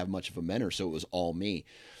didn't have much of a mentor, so it was all me.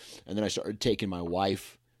 And then I started taking my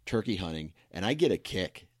wife turkey hunting, and I get a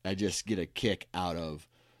kick. I just get a kick out of,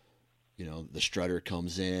 you know, the strutter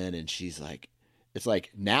comes in, and she's like, it's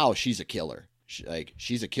like, now she's a killer.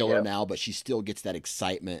 She's a killer now, but she still gets that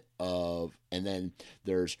excitement of, and then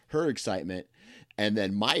there's her excitement, and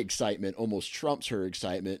then my excitement almost trumps her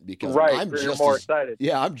excitement, because I'm just more excited.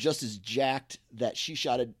 Yeah, I'm just as jacked that she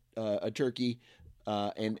shot a turkey,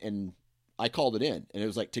 and I called it in, and it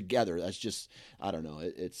was like together. That's just, I don't know.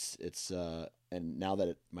 It's and now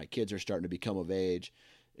that my kids are starting to become of age,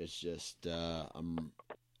 it's just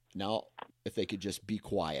now, if they could just be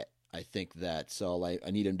quiet, I think that's all I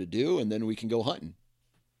need them to do, and then we can go hunting.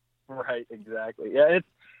 Right, exactly. Yeah,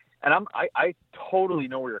 I totally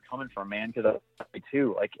know where you're coming from, man. Because I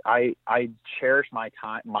too, like, I cherish my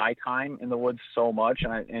time in the woods so much,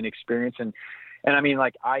 and experience, and I mean,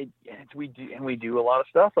 like, we do a lot of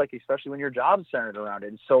stuff, like, especially when your job's centered around it.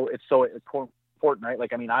 And so it's important, right?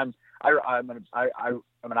 Like, I mean, I'm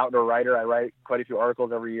an outdoor writer. I write quite a few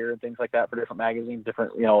articles every year and things like that for different magazines,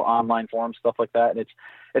 different, you know, online forums, stuff like that. And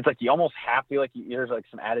it's like, you almost have to, like, there's like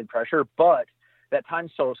some added pressure, but that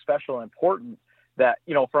time's so special and important that,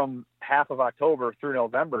 you know, from half of October through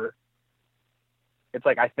November, it's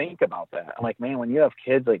like, I think about that. I'm like, man, when you have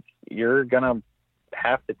kids, like, you're going to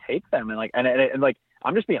have to take them. And like, and like,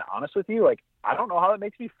 I'm just being honest with you. Like, I don't know how that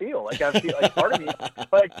makes me feel. Like, I feel like part of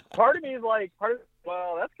me is like,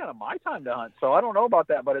 well, that's kind of my time to hunt. So I don't know about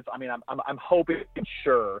that, but I'm hoping,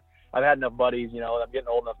 sure. I've had enough buddies, you know, I'm getting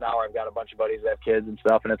old enough now where I've got a bunch of buddies that have kids and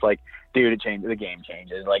stuff. And it's like, dude, the game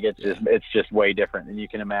changes. Like, it's just way different than you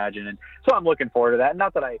can imagine. And so I'm looking forward to that.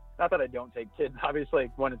 Not that I don't take kids, obviously,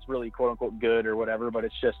 when it's really quote unquote good or whatever, but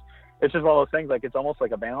it's just one of those things. Like, it's almost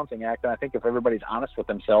like a balancing act. And I think if everybody's honest with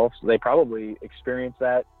themselves, they probably experience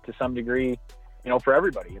that to some degree, you know, for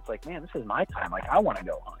everybody. It's like, man, this is my time. Like, I want to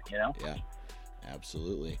go hunt, you know? Yeah,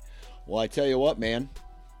 absolutely. Well, I tell you what, man,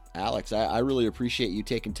 Alex, I really appreciate you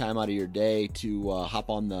taking time out of your day to hop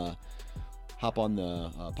on the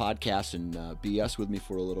podcast and BS with me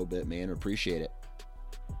for a little bit, man. Appreciate it.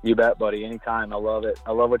 You bet, buddy. Anytime. I love it.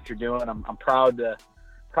 I love what you're doing. I'm proud to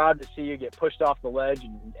see you get pushed off the ledge,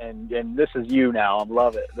 and this is you now. I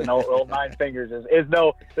love it. The old 9 fingers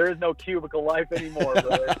there is no cubicle life anymore,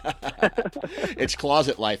 brother. It's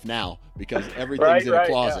closet life now, because everything's in a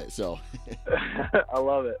closet. Yeah. So I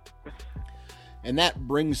love it. And that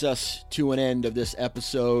brings us to an end of this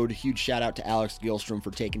episode. Huge shout out to Alex Gilstrom for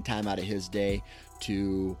taking time out of his day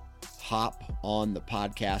to hop on the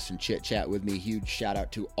podcast and chit chat with me. Huge shout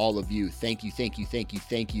out to all of you. Thank you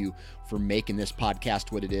for making this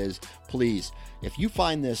podcast what it is. Please, if you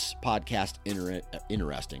find this podcast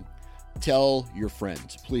interesting, tell your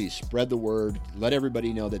friends. Please spread the word. Let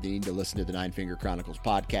everybody know that they need to listen to the Nine Finger Chronicles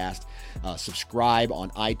podcast. Subscribe on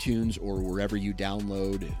iTunes or wherever you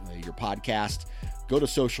download your podcast. go to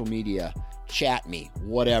social media, chat me,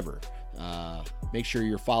 whatever. Make sure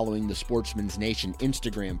you're following the Sportsman's Nation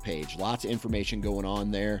Instagram page. Lots of information going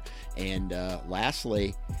on there. And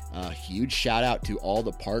lastly, a huge shout out to all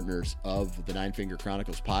the partners of the Nine Finger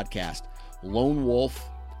Chronicles podcast. Lone Wolf,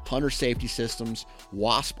 Hunter Safety Systems,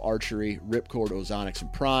 Wasp Archery, Ripcord, Ozonics,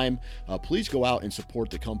 and Prime. Please go out and support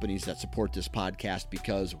the companies that support this podcast,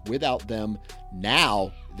 because without them,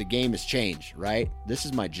 now the game has changed, right? This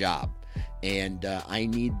is my job. And I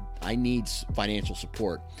need financial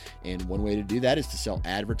support, and one way to do that is to sell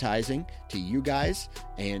advertising to you guys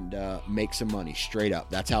and make some money straight up.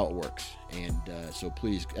 That's how it works. And so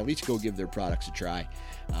please at least go give their products a try,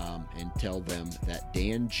 and tell them that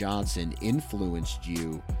Dan Johnson influenced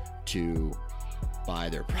you to buy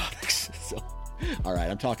their products. So, all right,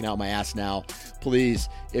 I'm talking out my ass now. Please,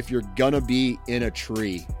 if you're gonna be in a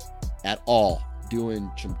tree at all,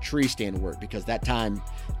 doing some tree stand work, because that time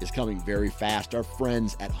is coming very fast, our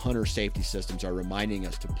friends at Hunter Safety Systems are reminding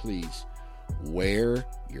us to please wear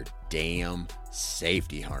your damn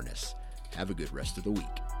safety harness. Have a good rest of the week.